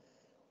time,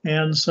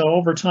 and so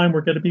over time we're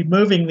going to be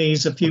moving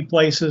these a few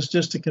places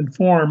just to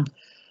conform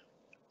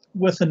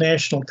with the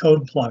national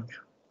code plug.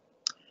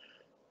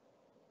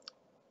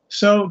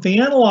 So the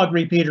analog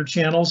repeater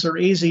channels are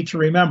easy to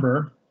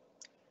remember.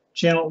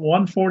 Channel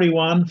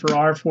 141 for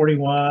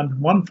R41,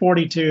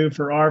 142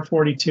 for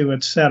R42,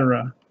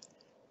 etc.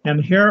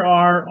 And here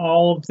are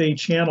all of the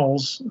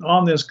channels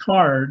on this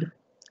card,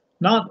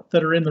 not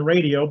that are in the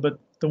radio, but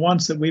the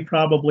ones that we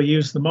probably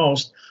use the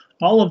most.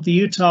 All of the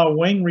Utah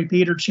Wing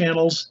repeater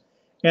channels,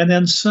 and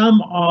then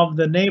some of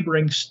the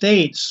neighboring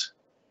states'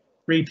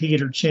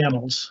 repeater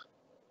channels.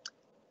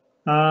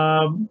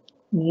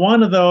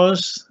 One of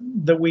those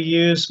that we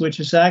use, which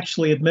is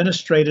actually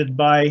administrated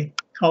by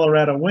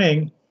Colorado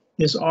Wing,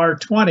 is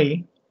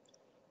R20,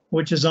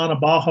 which is on a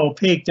Bajo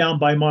Peak down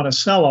by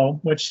Monticello,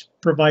 which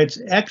provides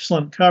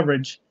excellent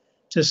coverage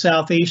to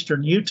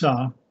southeastern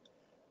Utah.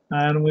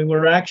 And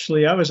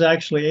I was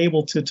actually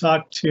able to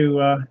talk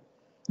to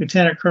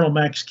Lieutenant Colonel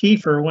Max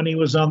Kiefer when he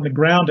was on the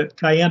ground at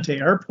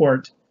Cayente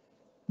Airport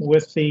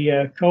with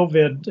the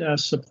COVID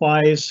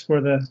supplies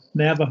for the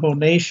Navajo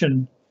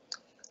Nation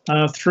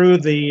through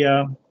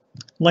the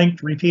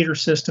linked repeater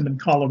system in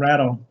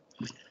Colorado.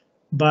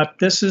 But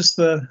this is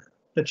the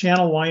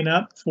channel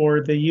lineup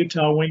for the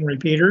Utah Wing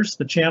repeaters,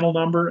 the channel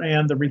number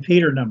and the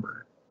repeater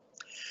number.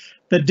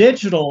 The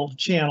digital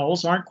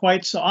channels aren't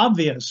quite so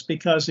obvious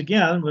because,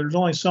 again, there's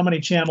only so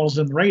many channels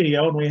in the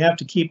radio and we have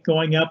to keep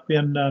going up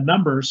in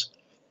numbers.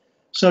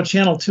 So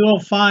channel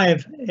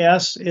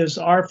 205S is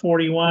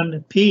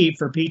R41P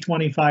for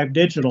P25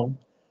 digital,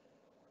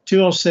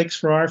 206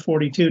 for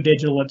R42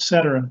 digital,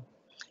 etc.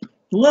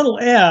 The little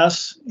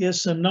s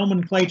is some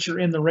nomenclature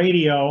in the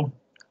radio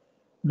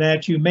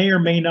that you may or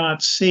may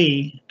not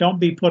see. Don't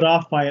be put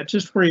off by it.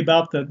 Just worry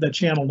about the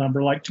channel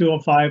number, like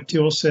 205,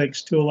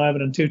 206,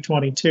 211, and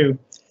 222.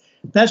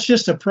 That's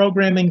just a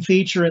programming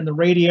feature in the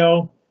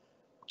radio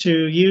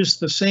to use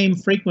the same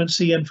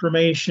frequency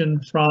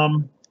information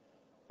from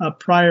a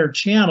prior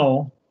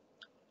channel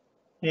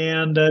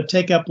and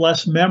take up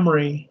less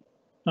memory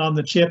on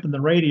the chip in the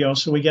radio,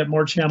 so we get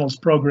more channels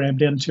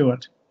programmed into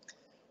it.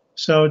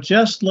 So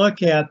just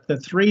look at the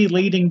three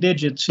leading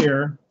digits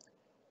here,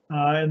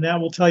 and that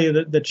will tell you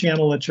the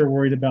channel that you're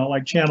worried about,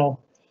 like channel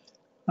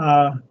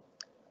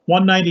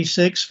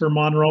 196 for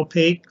Monroe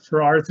Peak,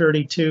 for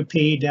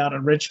R32P down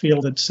at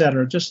Richfield,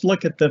 etc. Just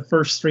look at the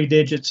first three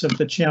digits of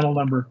the channel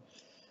number.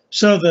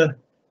 So the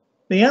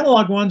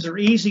analog ones are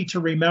easy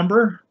to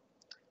remember.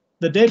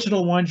 The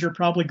digital ones you're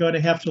probably going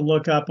to have to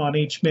look up on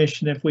each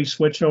mission if we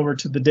switch over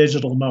to the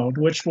digital mode,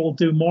 which we'll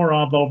do more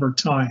of over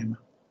time.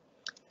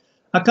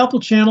 A couple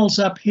channels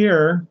up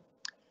here.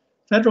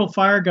 Federal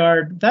Fire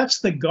Guard,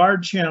 that's the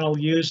guard channel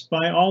used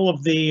by all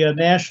of the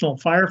national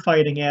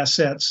firefighting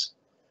assets.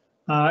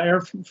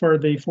 For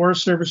the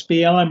Forest Service,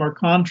 BLM, or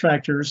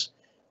contractors,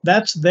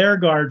 that's their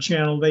guard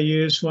channel they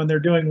use when they're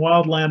doing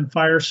wildland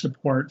fire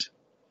support.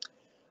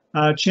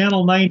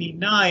 Channel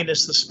 99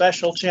 is the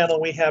special channel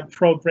we have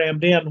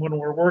programmed in when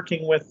we're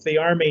working with the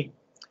Army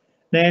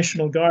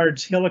National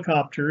Guard's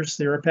helicopters,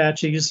 their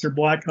Apaches, their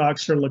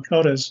Blackhawks, or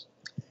Lakotas.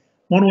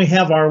 When we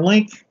have our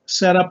link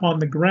set up on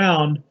the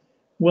ground,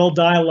 we'll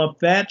dial up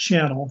that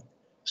channel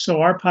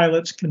so our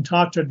pilots can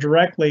talk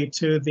directly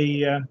to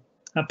the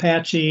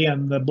Apache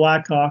and the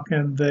Blackhawk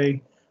and the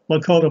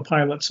Lakota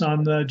pilots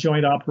on the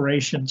joint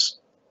operations.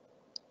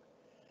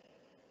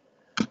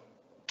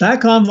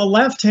 Back on the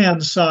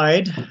left-hand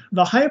side,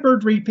 the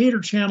hybrid repeater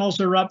channels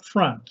are up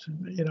front.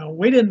 You know,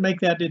 we didn't make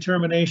that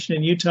determination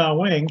in Utah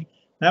Wing.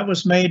 That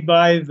was made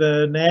by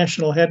the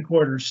national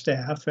headquarters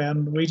staff,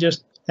 and we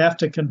just have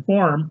to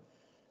conform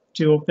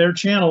to their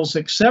channels,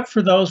 except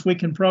for those we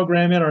can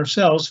program in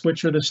ourselves,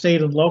 which are the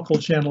state and local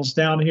channels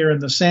down here in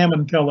the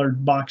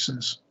salmon-colored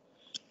boxes.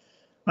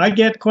 I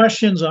get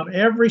questions on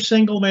every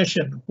single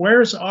mission.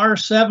 Where's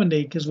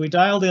R70? Because we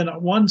dialed in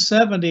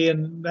 170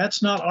 and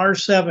that's not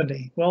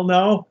R70. Well,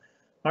 no,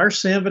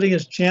 R70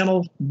 is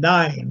channel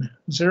 9,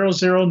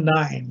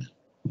 009.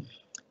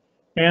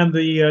 And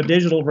the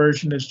digital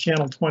version is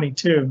channel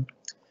 22.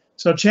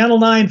 So channel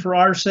 9 for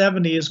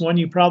R70 is one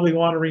you probably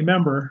want to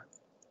remember.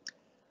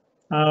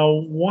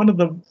 One of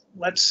the,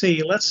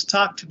 let's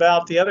talk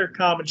about the other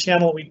common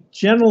channel we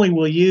generally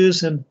will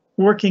use in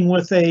working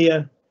with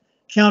a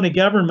county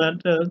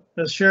government,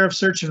 the Sheriff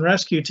Search and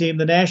Rescue Team,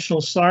 the National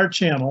SAR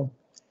channel.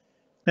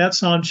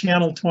 That's on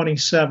channel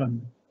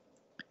 27.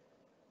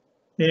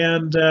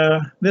 And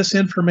this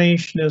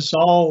information is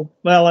all,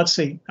 well, let's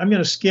see. I'm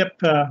going to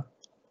skip, I'm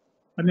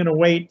going to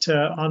wait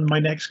on my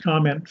next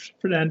comment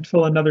and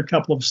fill another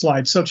couple of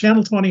slides. So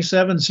channel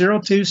 27,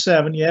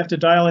 027, you have to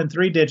dial in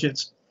 3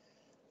 digits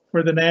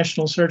for the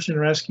National Search and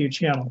Rescue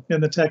channel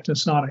in the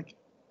Technisonic.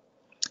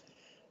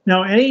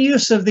 Now, any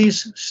use of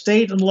these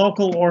state and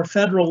local or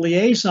federal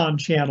liaison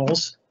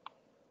channels,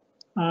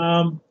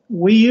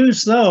 we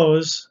use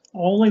those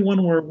only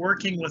when we're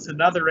working with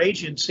another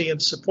agency in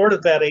support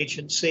of that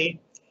agency,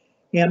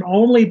 and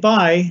only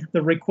by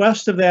the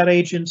request of that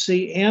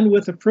agency and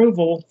with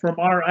approval from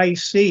our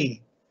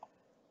IC.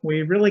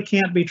 We really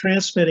can't be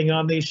transmitting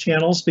on these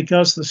channels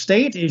because the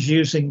state is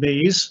using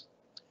these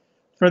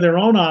for their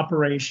own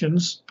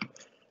operations.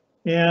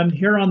 And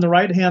here on the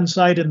right-hand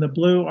side in the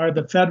blue are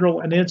the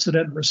federal and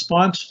incident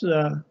response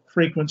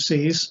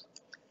frequencies.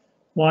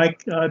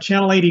 Like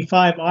channel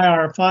 85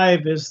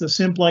 IR5 is the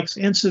simplex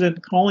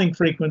incident calling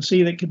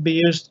frequency that could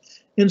be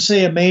used in,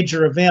 say, a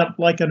major event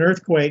like an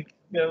earthquake.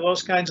 You know,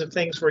 those kinds of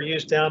things were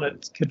used down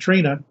at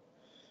Katrina.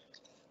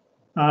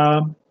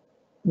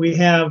 We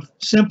have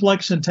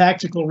simplex and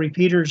tactical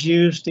repeaters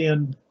used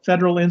in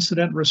federal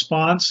incident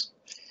response.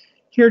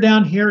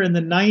 Down here in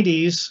the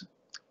 90s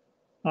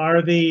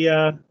are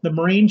the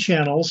Marine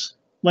channels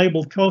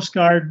labeled Coast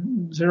Guard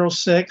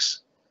 06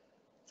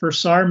 for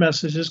SAR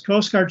messages.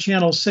 Coast Guard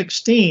channel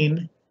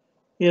 16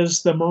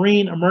 is the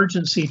Marine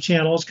emergency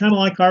channel. It's kind of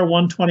like our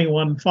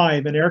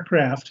 121.5 in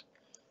aircraft.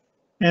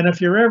 And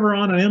if you're ever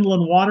on an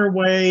inland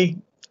waterway,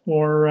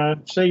 or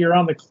say you're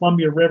on the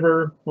Columbia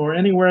River, or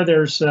anywhere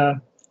there's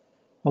a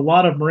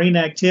lot of marine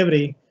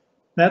activity,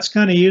 that's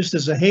kind of used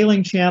as a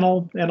hailing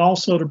channel and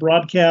also to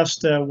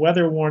broadcast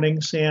weather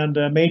warnings and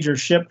major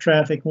ship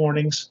traffic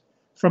warnings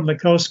from the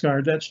Coast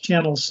Guard. That's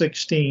channel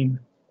 16.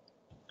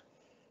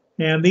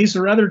 And these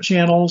are other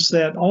channels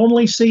that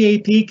only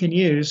CAP can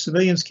use.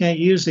 Civilians can't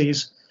use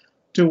these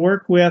to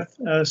work with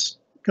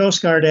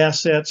Coast Guard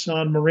assets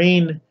on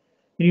marine.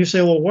 And you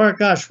say, well,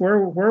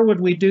 where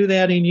would we do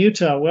that in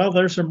Utah? Well,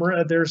 there's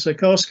a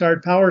Coast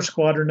Guard power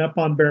squadron up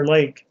on Bear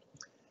Lake.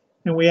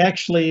 And we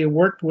actually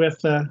worked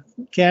with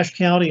Cache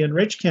County and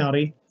Rich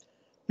County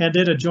and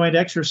did a joint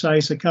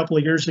exercise a couple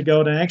of years ago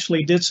and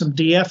actually did some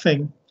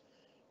DFing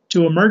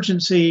to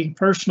emergency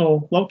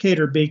personal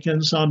locator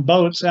beacons on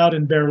boats out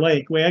in Bear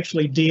Lake. We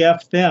actually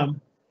DF'd them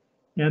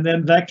and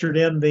then vectored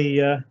in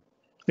the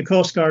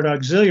Coast Guard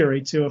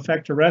auxiliary to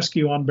effect a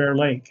rescue on Bear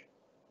Lake.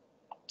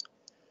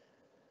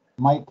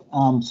 Mike,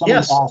 somebody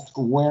asked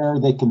where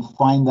they can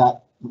find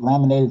that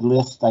laminated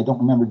list. I don't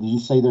remember. Did you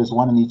say there's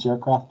one in each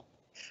aircraft?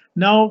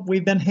 No,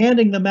 we've been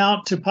handing them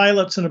out to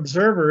pilots and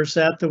observers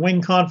at the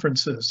wing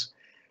conferences.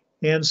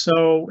 And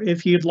so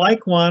if you'd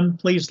like one,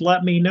 please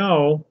let me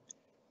know,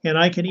 and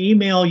I can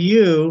email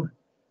you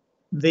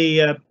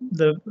the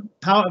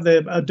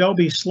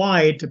Adobe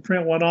slide to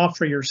print one off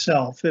for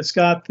yourself. It's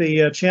got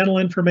the channel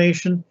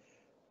information,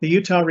 the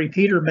Utah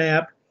repeater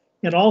map,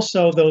 and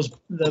also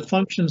the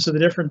functions of the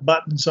different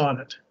buttons on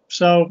it.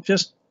 So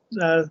just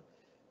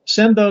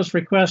send those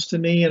requests to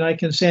me and I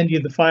can send you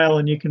the file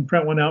and you can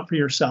print one out for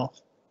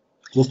yourself.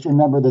 Just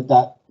remember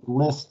that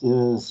list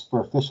is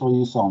for official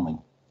use only.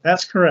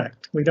 That's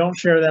correct. We don't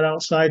share that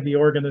outside the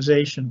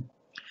organization.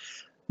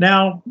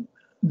 Now,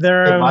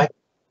 Hey, Mike,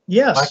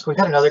 yes. we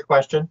got another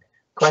question.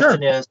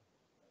 Question Sure. is,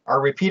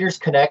 are repeaters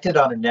connected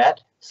on a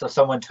net? So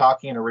someone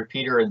talking in a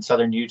repeater in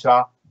southern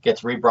Utah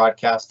gets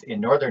rebroadcast in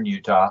northern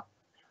Utah,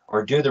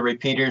 or do the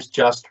repeaters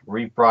just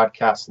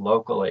rebroadcast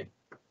locally?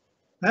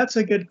 That's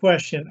a good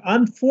question.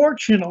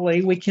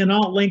 Unfortunately, we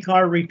cannot link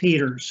our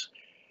repeaters.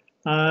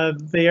 The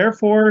Air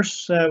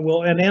Force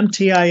will, and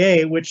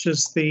MTIA, which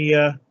is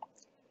the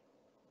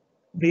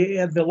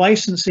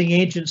licensing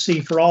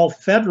agency for all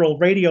federal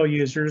radio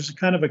users,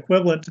 kind of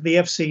equivalent to the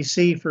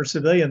FCC for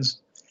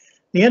civilians.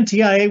 The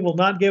NTIA will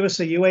not give us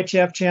a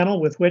UHF channel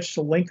with which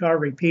to link our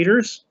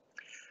repeaters.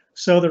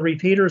 So the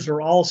repeaters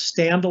are all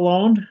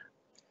standalone.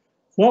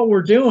 What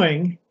we're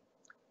doing,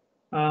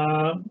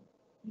 and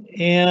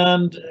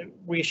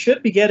we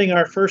should be getting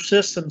our first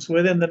systems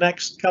within the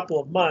next couple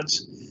of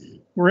months,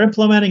 we're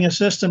implementing a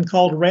system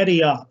called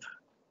ReadyUp,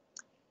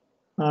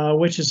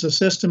 which is a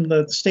system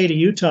that the state of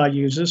Utah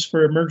uses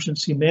for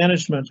emergency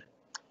management.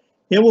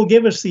 It will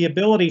give us the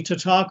ability to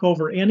talk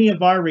over any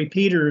of our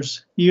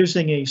repeaters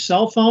using a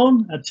cell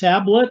phone, a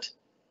tablet,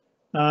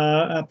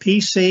 a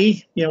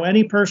PC,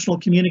 any personal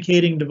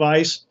communicating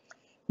device.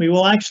 We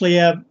will actually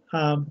have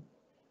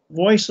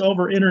voice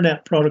over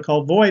internet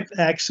protocol, VoIP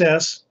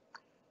access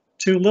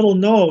to little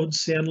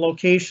nodes and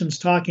locations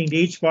talking to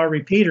each of our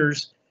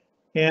repeaters.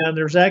 And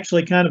there's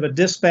actually kind of a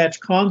dispatch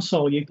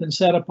console you can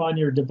set up on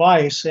your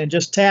device and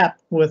just tap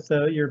with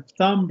your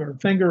thumb or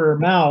finger or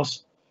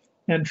mouse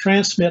and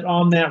transmit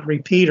on that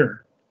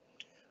repeater.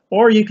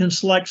 Or you can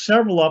select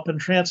several up and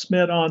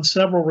transmit on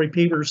several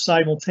repeaters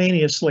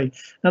simultaneously.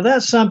 Now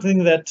that's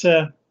something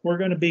that we're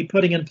going to be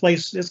putting in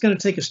place. It's going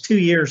to take us 2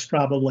 years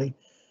probably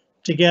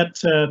to get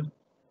the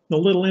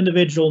little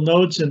individual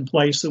nodes in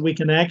place that we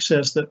can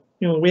access. That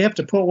we have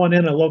to put one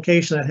in a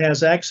location that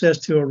has access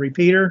to a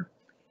repeater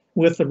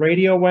with the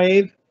radio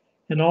wave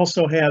and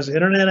also has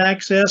internet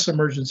access,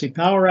 emergency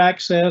power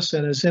access,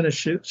 and is in a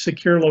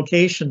secure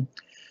location.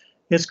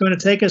 It's going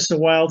to take us a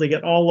while to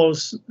get all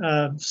those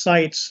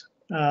sites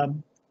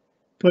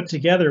put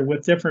together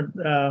with different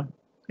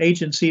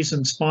agencies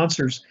and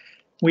sponsors.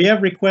 We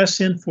have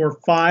requests in for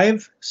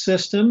 5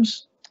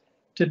 systems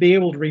to be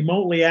able to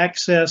remotely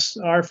access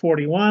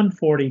R41,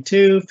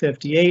 42,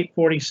 58,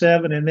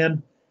 47, and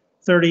then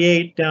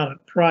 38 down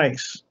at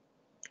Price.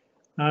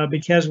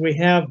 Because we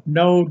have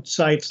node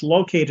sites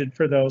located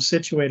for those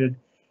situated.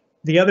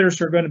 The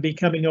others are going to be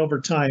coming over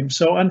time.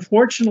 So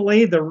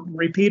unfortunately, the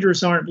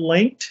repeaters aren't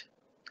linked.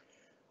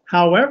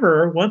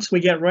 However, once we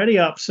get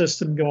ReadyUp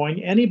system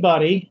going,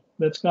 anybody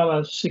that's got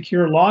a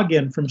secure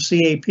login from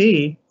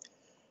CAP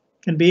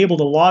can be able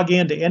to log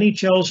into any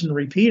chosen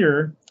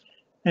repeater,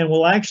 and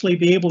we'll actually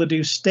be able to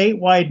do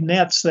statewide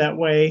nets that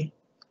way,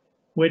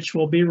 which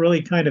will be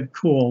really kind of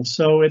cool.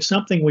 So it's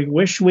something we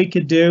wish we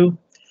could do.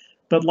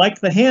 But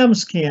like the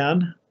hams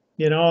can,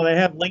 they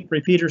have linked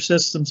repeater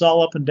systems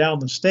all up and down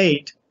the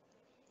state.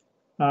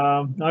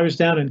 I was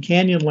down in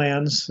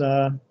Canyonlands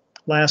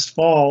last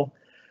fall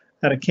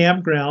at a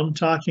campground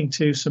talking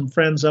to some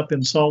friends up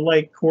in Salt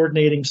Lake,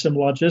 coordinating some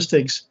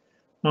logistics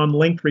on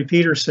linked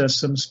repeater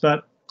systems.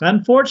 But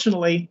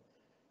unfortunately,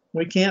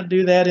 we can't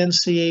do that in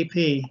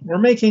CAP. We're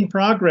making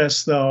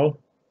progress, though.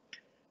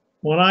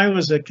 When I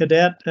was a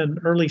cadet and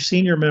early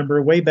senior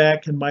member way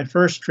back in my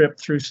first trip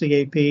through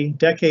CAP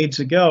decades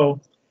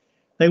ago,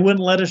 they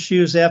wouldn't let us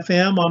use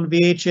FM on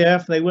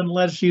VHF. They wouldn't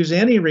let us use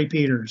any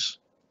repeaters.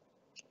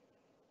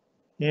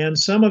 And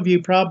some of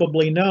you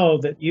probably know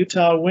that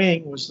Utah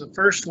Wing was the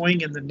first wing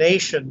in the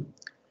nation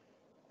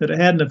that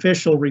had an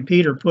official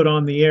repeater put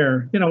on the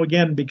air,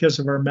 again, because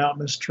of our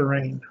mountainous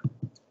terrain.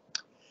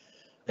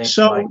 Thanks,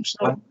 So,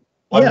 Mike.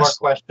 One yes. more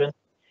question,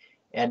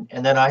 and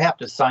then I have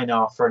to sign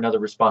off for another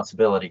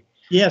responsibility.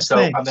 Yes, so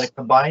thanks. I'm going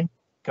to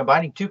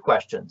combining 2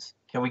 questions.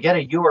 Can we get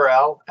a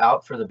URL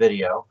out for the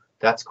video?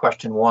 That's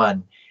question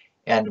 1.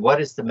 And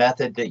what is the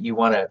method that you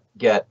want to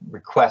get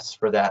requests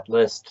for that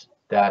list,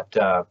 that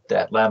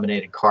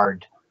laminated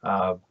card,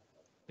 the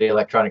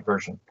electronic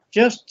version?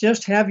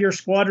 Just have your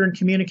squadron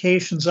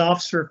communications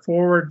officer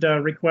forward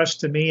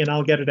request to me, and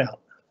I'll get it out.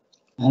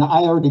 And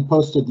I already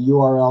posted the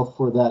URL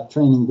for that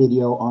training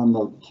video on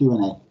the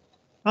Q&A.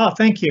 Oh,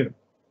 thank you.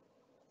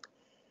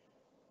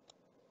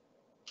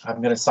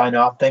 I'm going to sign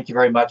off. Thank you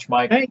very much,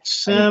 Mike.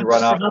 Thanks,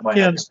 Mr.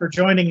 Hopkins, for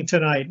joining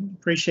tonight.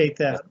 Appreciate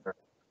that. Yes,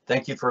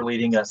 thank you for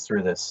leading us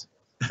through this.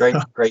 Great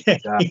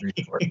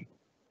report.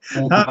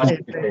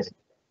 Okay,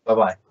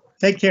 Bye-bye.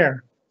 take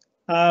care.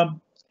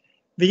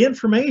 The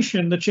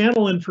information, the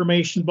channel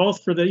information,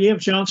 both for the E.F.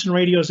 Johnson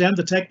radios and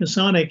the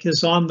Technisonic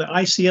is on the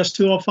ICS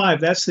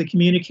 205. That's the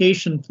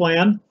communication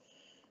plan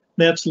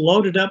that's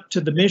loaded up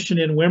to the mission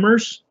in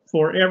Wimmers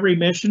for every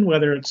mission,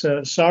 whether it's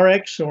a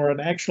SAREX or an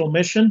actual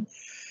mission.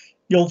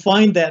 You'll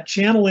find that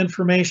channel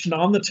information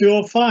on the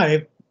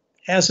 205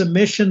 as a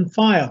mission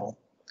file.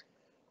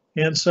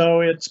 And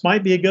so it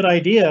might be a good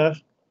idea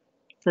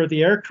for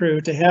the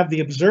aircrew to have the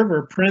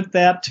observer print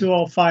that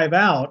 205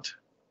 out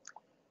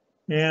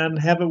and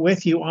have it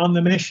with you on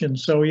the mission,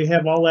 so you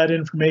have all that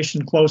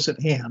information close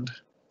at hand.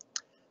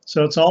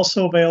 So it's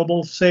also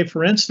available, say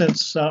for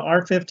instance,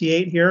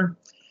 R58 here,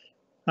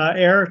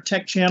 air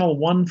tech channel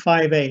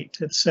 158,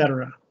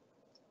 etc.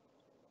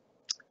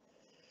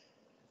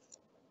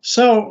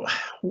 So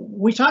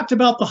we talked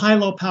about the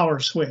high-low power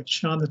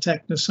switch on the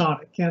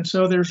Technisonic, and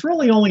so there's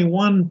really only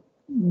one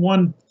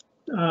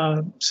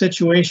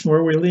situation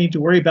where we need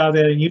to worry about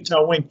that in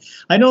Utah Wing.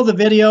 I know the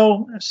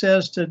video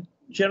says to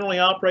generally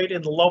operate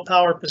in the low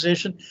power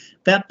position.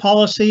 That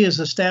policy is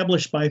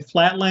established by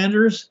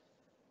flatlanders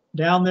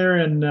down there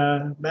in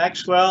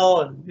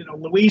Maxwell and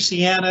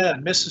Louisiana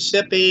and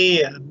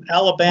Mississippi and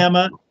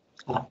Alabama,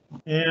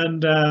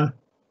 and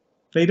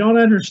they don't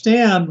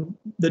understand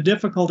the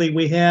difficulty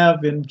we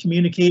have in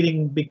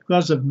communicating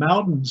because of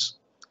mountains.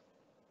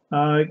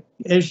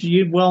 As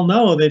you well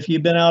know, that if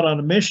you've been out on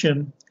a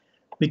mission,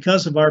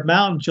 because of our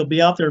mountains, you'll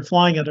be out there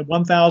flying at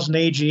 1,000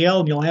 AGL,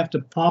 and you'll have to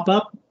pop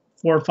up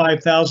 4,000 or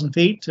 5,000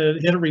 feet to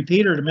hit a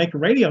repeater to make a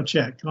radio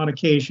check on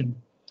occasion.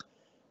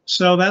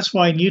 So that's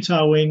why in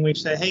Utah Wing we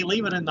say, hey,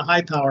 leave it in the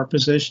high power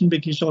position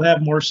because you'll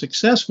have more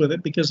success with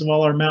it because of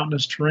all our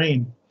mountainous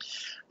terrain.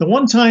 The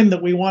one time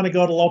that we want to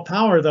go to low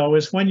power, though,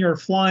 is when you're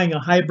flying a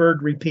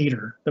hybrid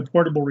repeater, the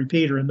portable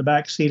repeater in the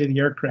back seat of the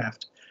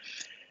aircraft.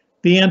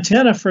 The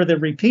antenna for the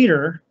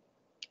repeater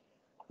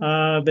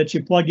that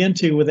you plug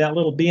into with that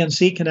little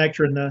BNC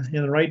connector in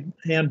the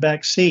right-hand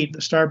back seat,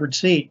 the starboard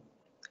seat,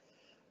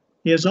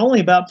 is only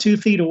about 2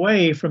 feet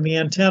away from the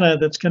antenna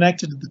that's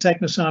connected to the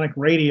Technisonic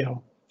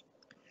radio.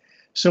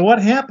 So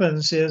what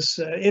happens is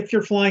if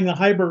you're flying the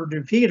hybrid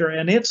repeater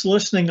and it's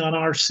listening on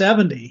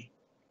R70,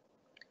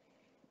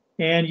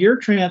 and you're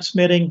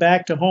transmitting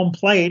back to home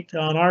plate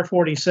on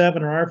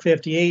R47 or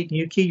R58, and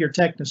you key your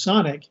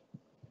Technisonic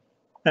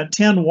at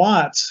 10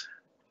 watts,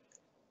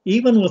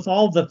 even with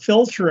all the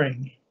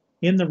filtering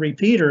in the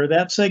repeater,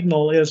 that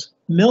signal is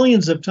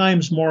millions of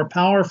times more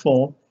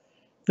powerful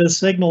than the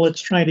signal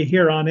it's trying to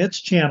hear on its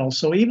channel.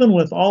 So even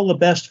with all the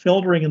best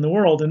filtering in the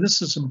world, and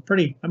this is some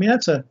pretty, I mean,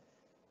 that's a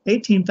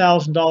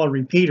 $18,000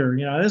 repeater,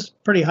 that's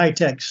pretty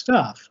high-tech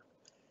stuff.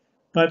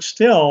 But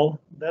still,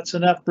 that's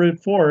enough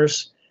brute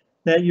force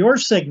that your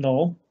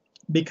signal,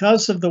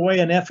 because of the way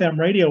an FM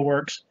radio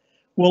works,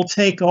 will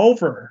take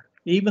over,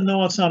 even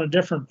though it's on a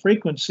different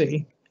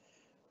frequency,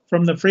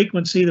 from the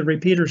frequency the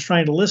repeater is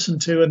trying to listen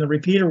to, and the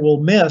repeater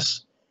will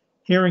miss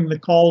hearing the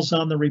calls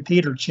on the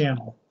repeater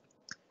channel.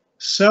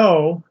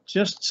 So,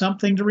 just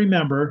something to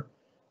remember,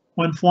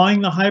 when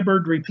flying the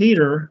hybrid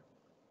repeater,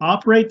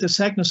 operate the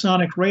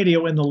Technisonic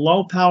radio in the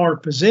low power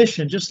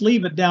position, just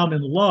leave it down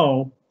in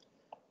low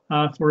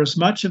for as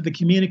much of the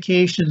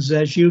communications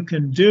as you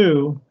can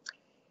do,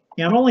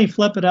 and only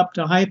flip it up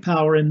to high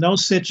power in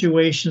those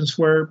situations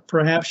where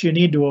perhaps you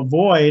need to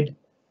avoid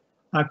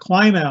a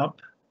climb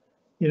up.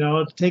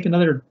 Take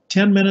another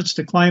 10 minutes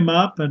to climb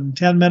up and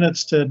 10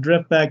 minutes to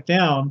drift back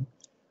down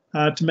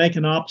to make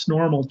an ops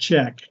normal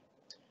check.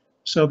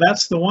 So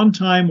that's the one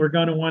time we're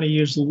going to want to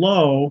use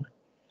low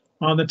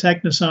on the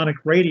Technisonic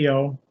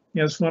radio,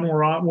 is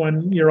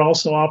when you're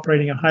also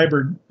operating a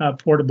hybrid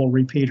portable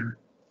repeater.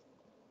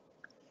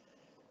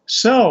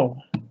 So,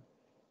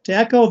 to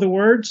echo the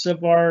words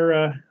of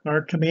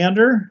our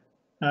commander,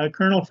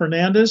 Colonel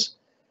Fernandez,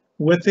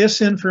 with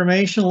this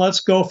information, let's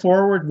go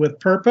forward with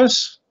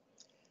purpose.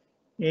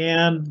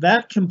 And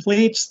that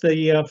completes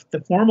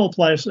the formal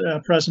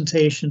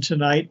presentation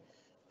tonight.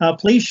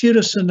 Please shoot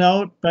us a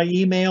note by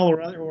email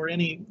or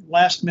any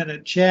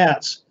last-minute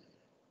chats.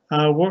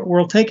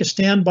 We'll take a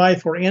standby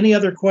for any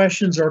other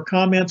questions or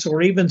comments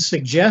or even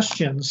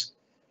suggestions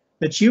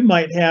that you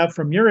might have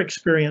from your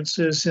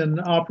experiences in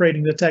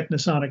operating the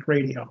Technisonic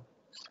radio.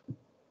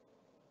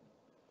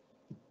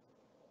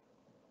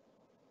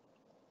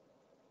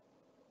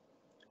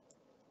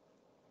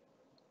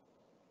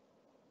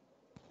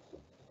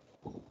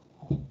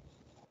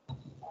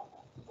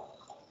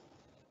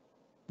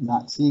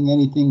 Not seeing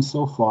anything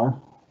so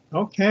far.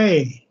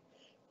 Okay.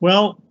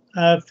 Well,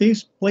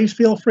 please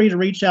feel free to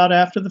reach out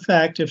after the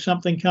fact if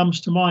something comes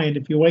to mind.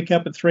 If you wake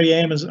up at 3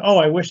 a.m. and say, oh,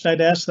 I wished I'd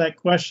asked that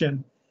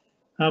question,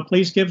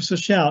 please give us a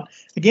shout.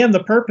 Again,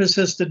 the purpose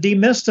is to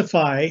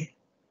demystify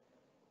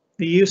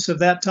the use of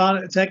that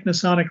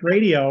Technisonic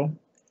radio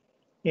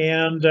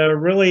and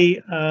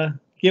really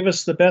give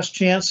us the best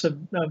chance of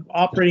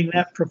operating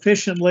that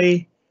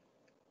proficiently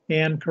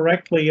and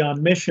correctly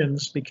on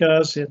missions,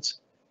 because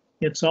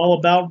it's all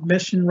about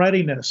mission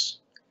readiness.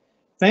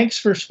 Thanks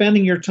for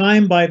spending your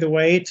time, by the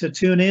way, to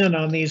tune in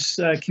on these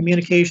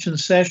communication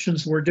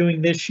sessions we're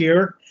doing this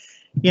year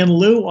in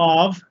lieu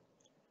of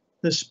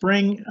the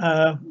spring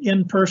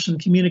in-person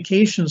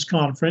communications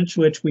conference,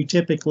 which we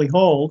typically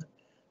hold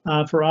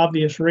for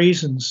obvious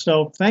reasons.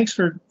 So thanks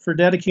for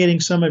dedicating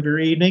some of your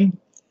evening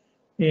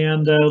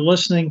and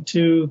listening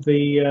to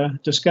the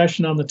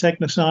discussion on the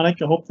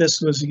Technisonic. I hope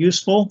this was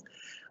useful.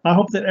 I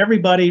hope that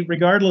everybody,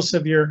 regardless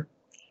of your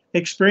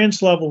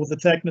experience level with the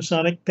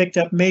Technisonic, picked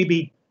up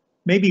maybe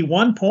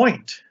 1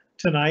 point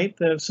tonight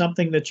of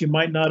something that you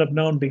might not have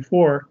known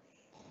before.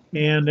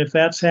 And if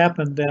that's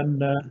happened, then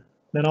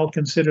then I'll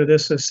consider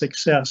this a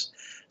success.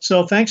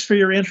 So thanks for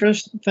your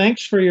interest.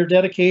 Thanks for your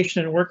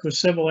dedication and work with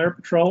Civil Air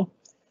Patrol.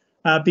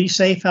 Be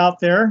safe out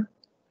there,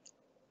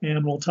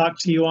 and we'll talk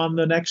to you on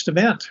the next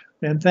event.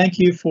 And thank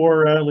you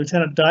for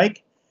Lieutenant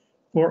Dyke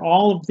for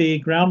all of the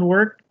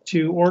groundwork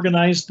to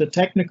organize the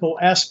technical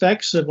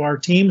aspects of our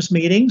team's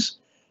meetings.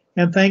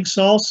 And thanks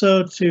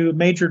also to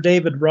Major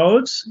David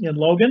Rhodes in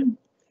Logan,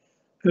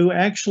 who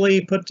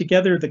actually put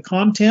together the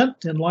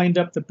content and lined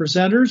up the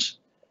presenters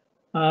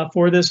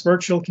for this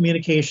virtual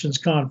communications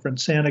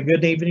conference. And a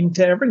good evening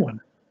to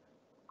everyone.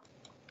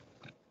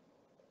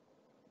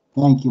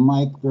 Thank you,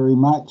 Mike, very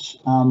much.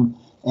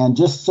 And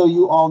just so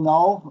you all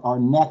know, our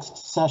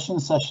next session,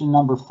 session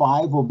number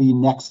 5, will be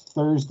next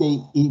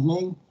Thursday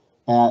evening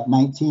at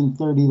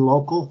 19:30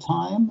 local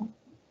time.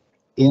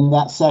 In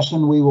that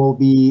session, we'll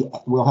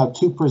have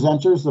 2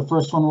 presenters. The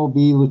first one will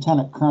be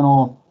Lieutenant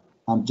Colonel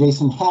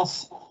Jason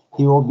Hess.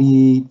 He will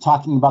be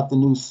talking about the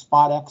new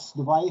SpotX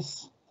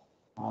device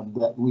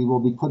that we will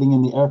be putting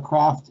in the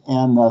aircraft.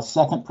 And the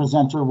second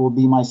presenter will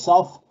be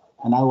myself,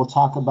 and I will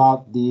talk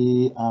about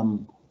the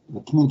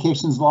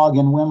communications log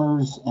in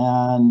WIMRs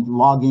and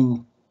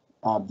logging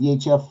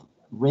VHF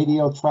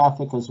radio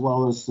traffic, as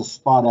well as the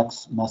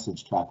SpotX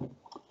message traffic.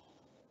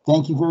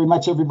 Thank you very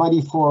much,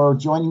 everybody, for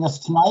joining us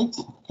tonight,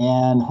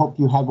 and hope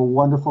you have a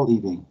wonderful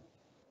evening.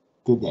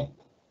 Good day.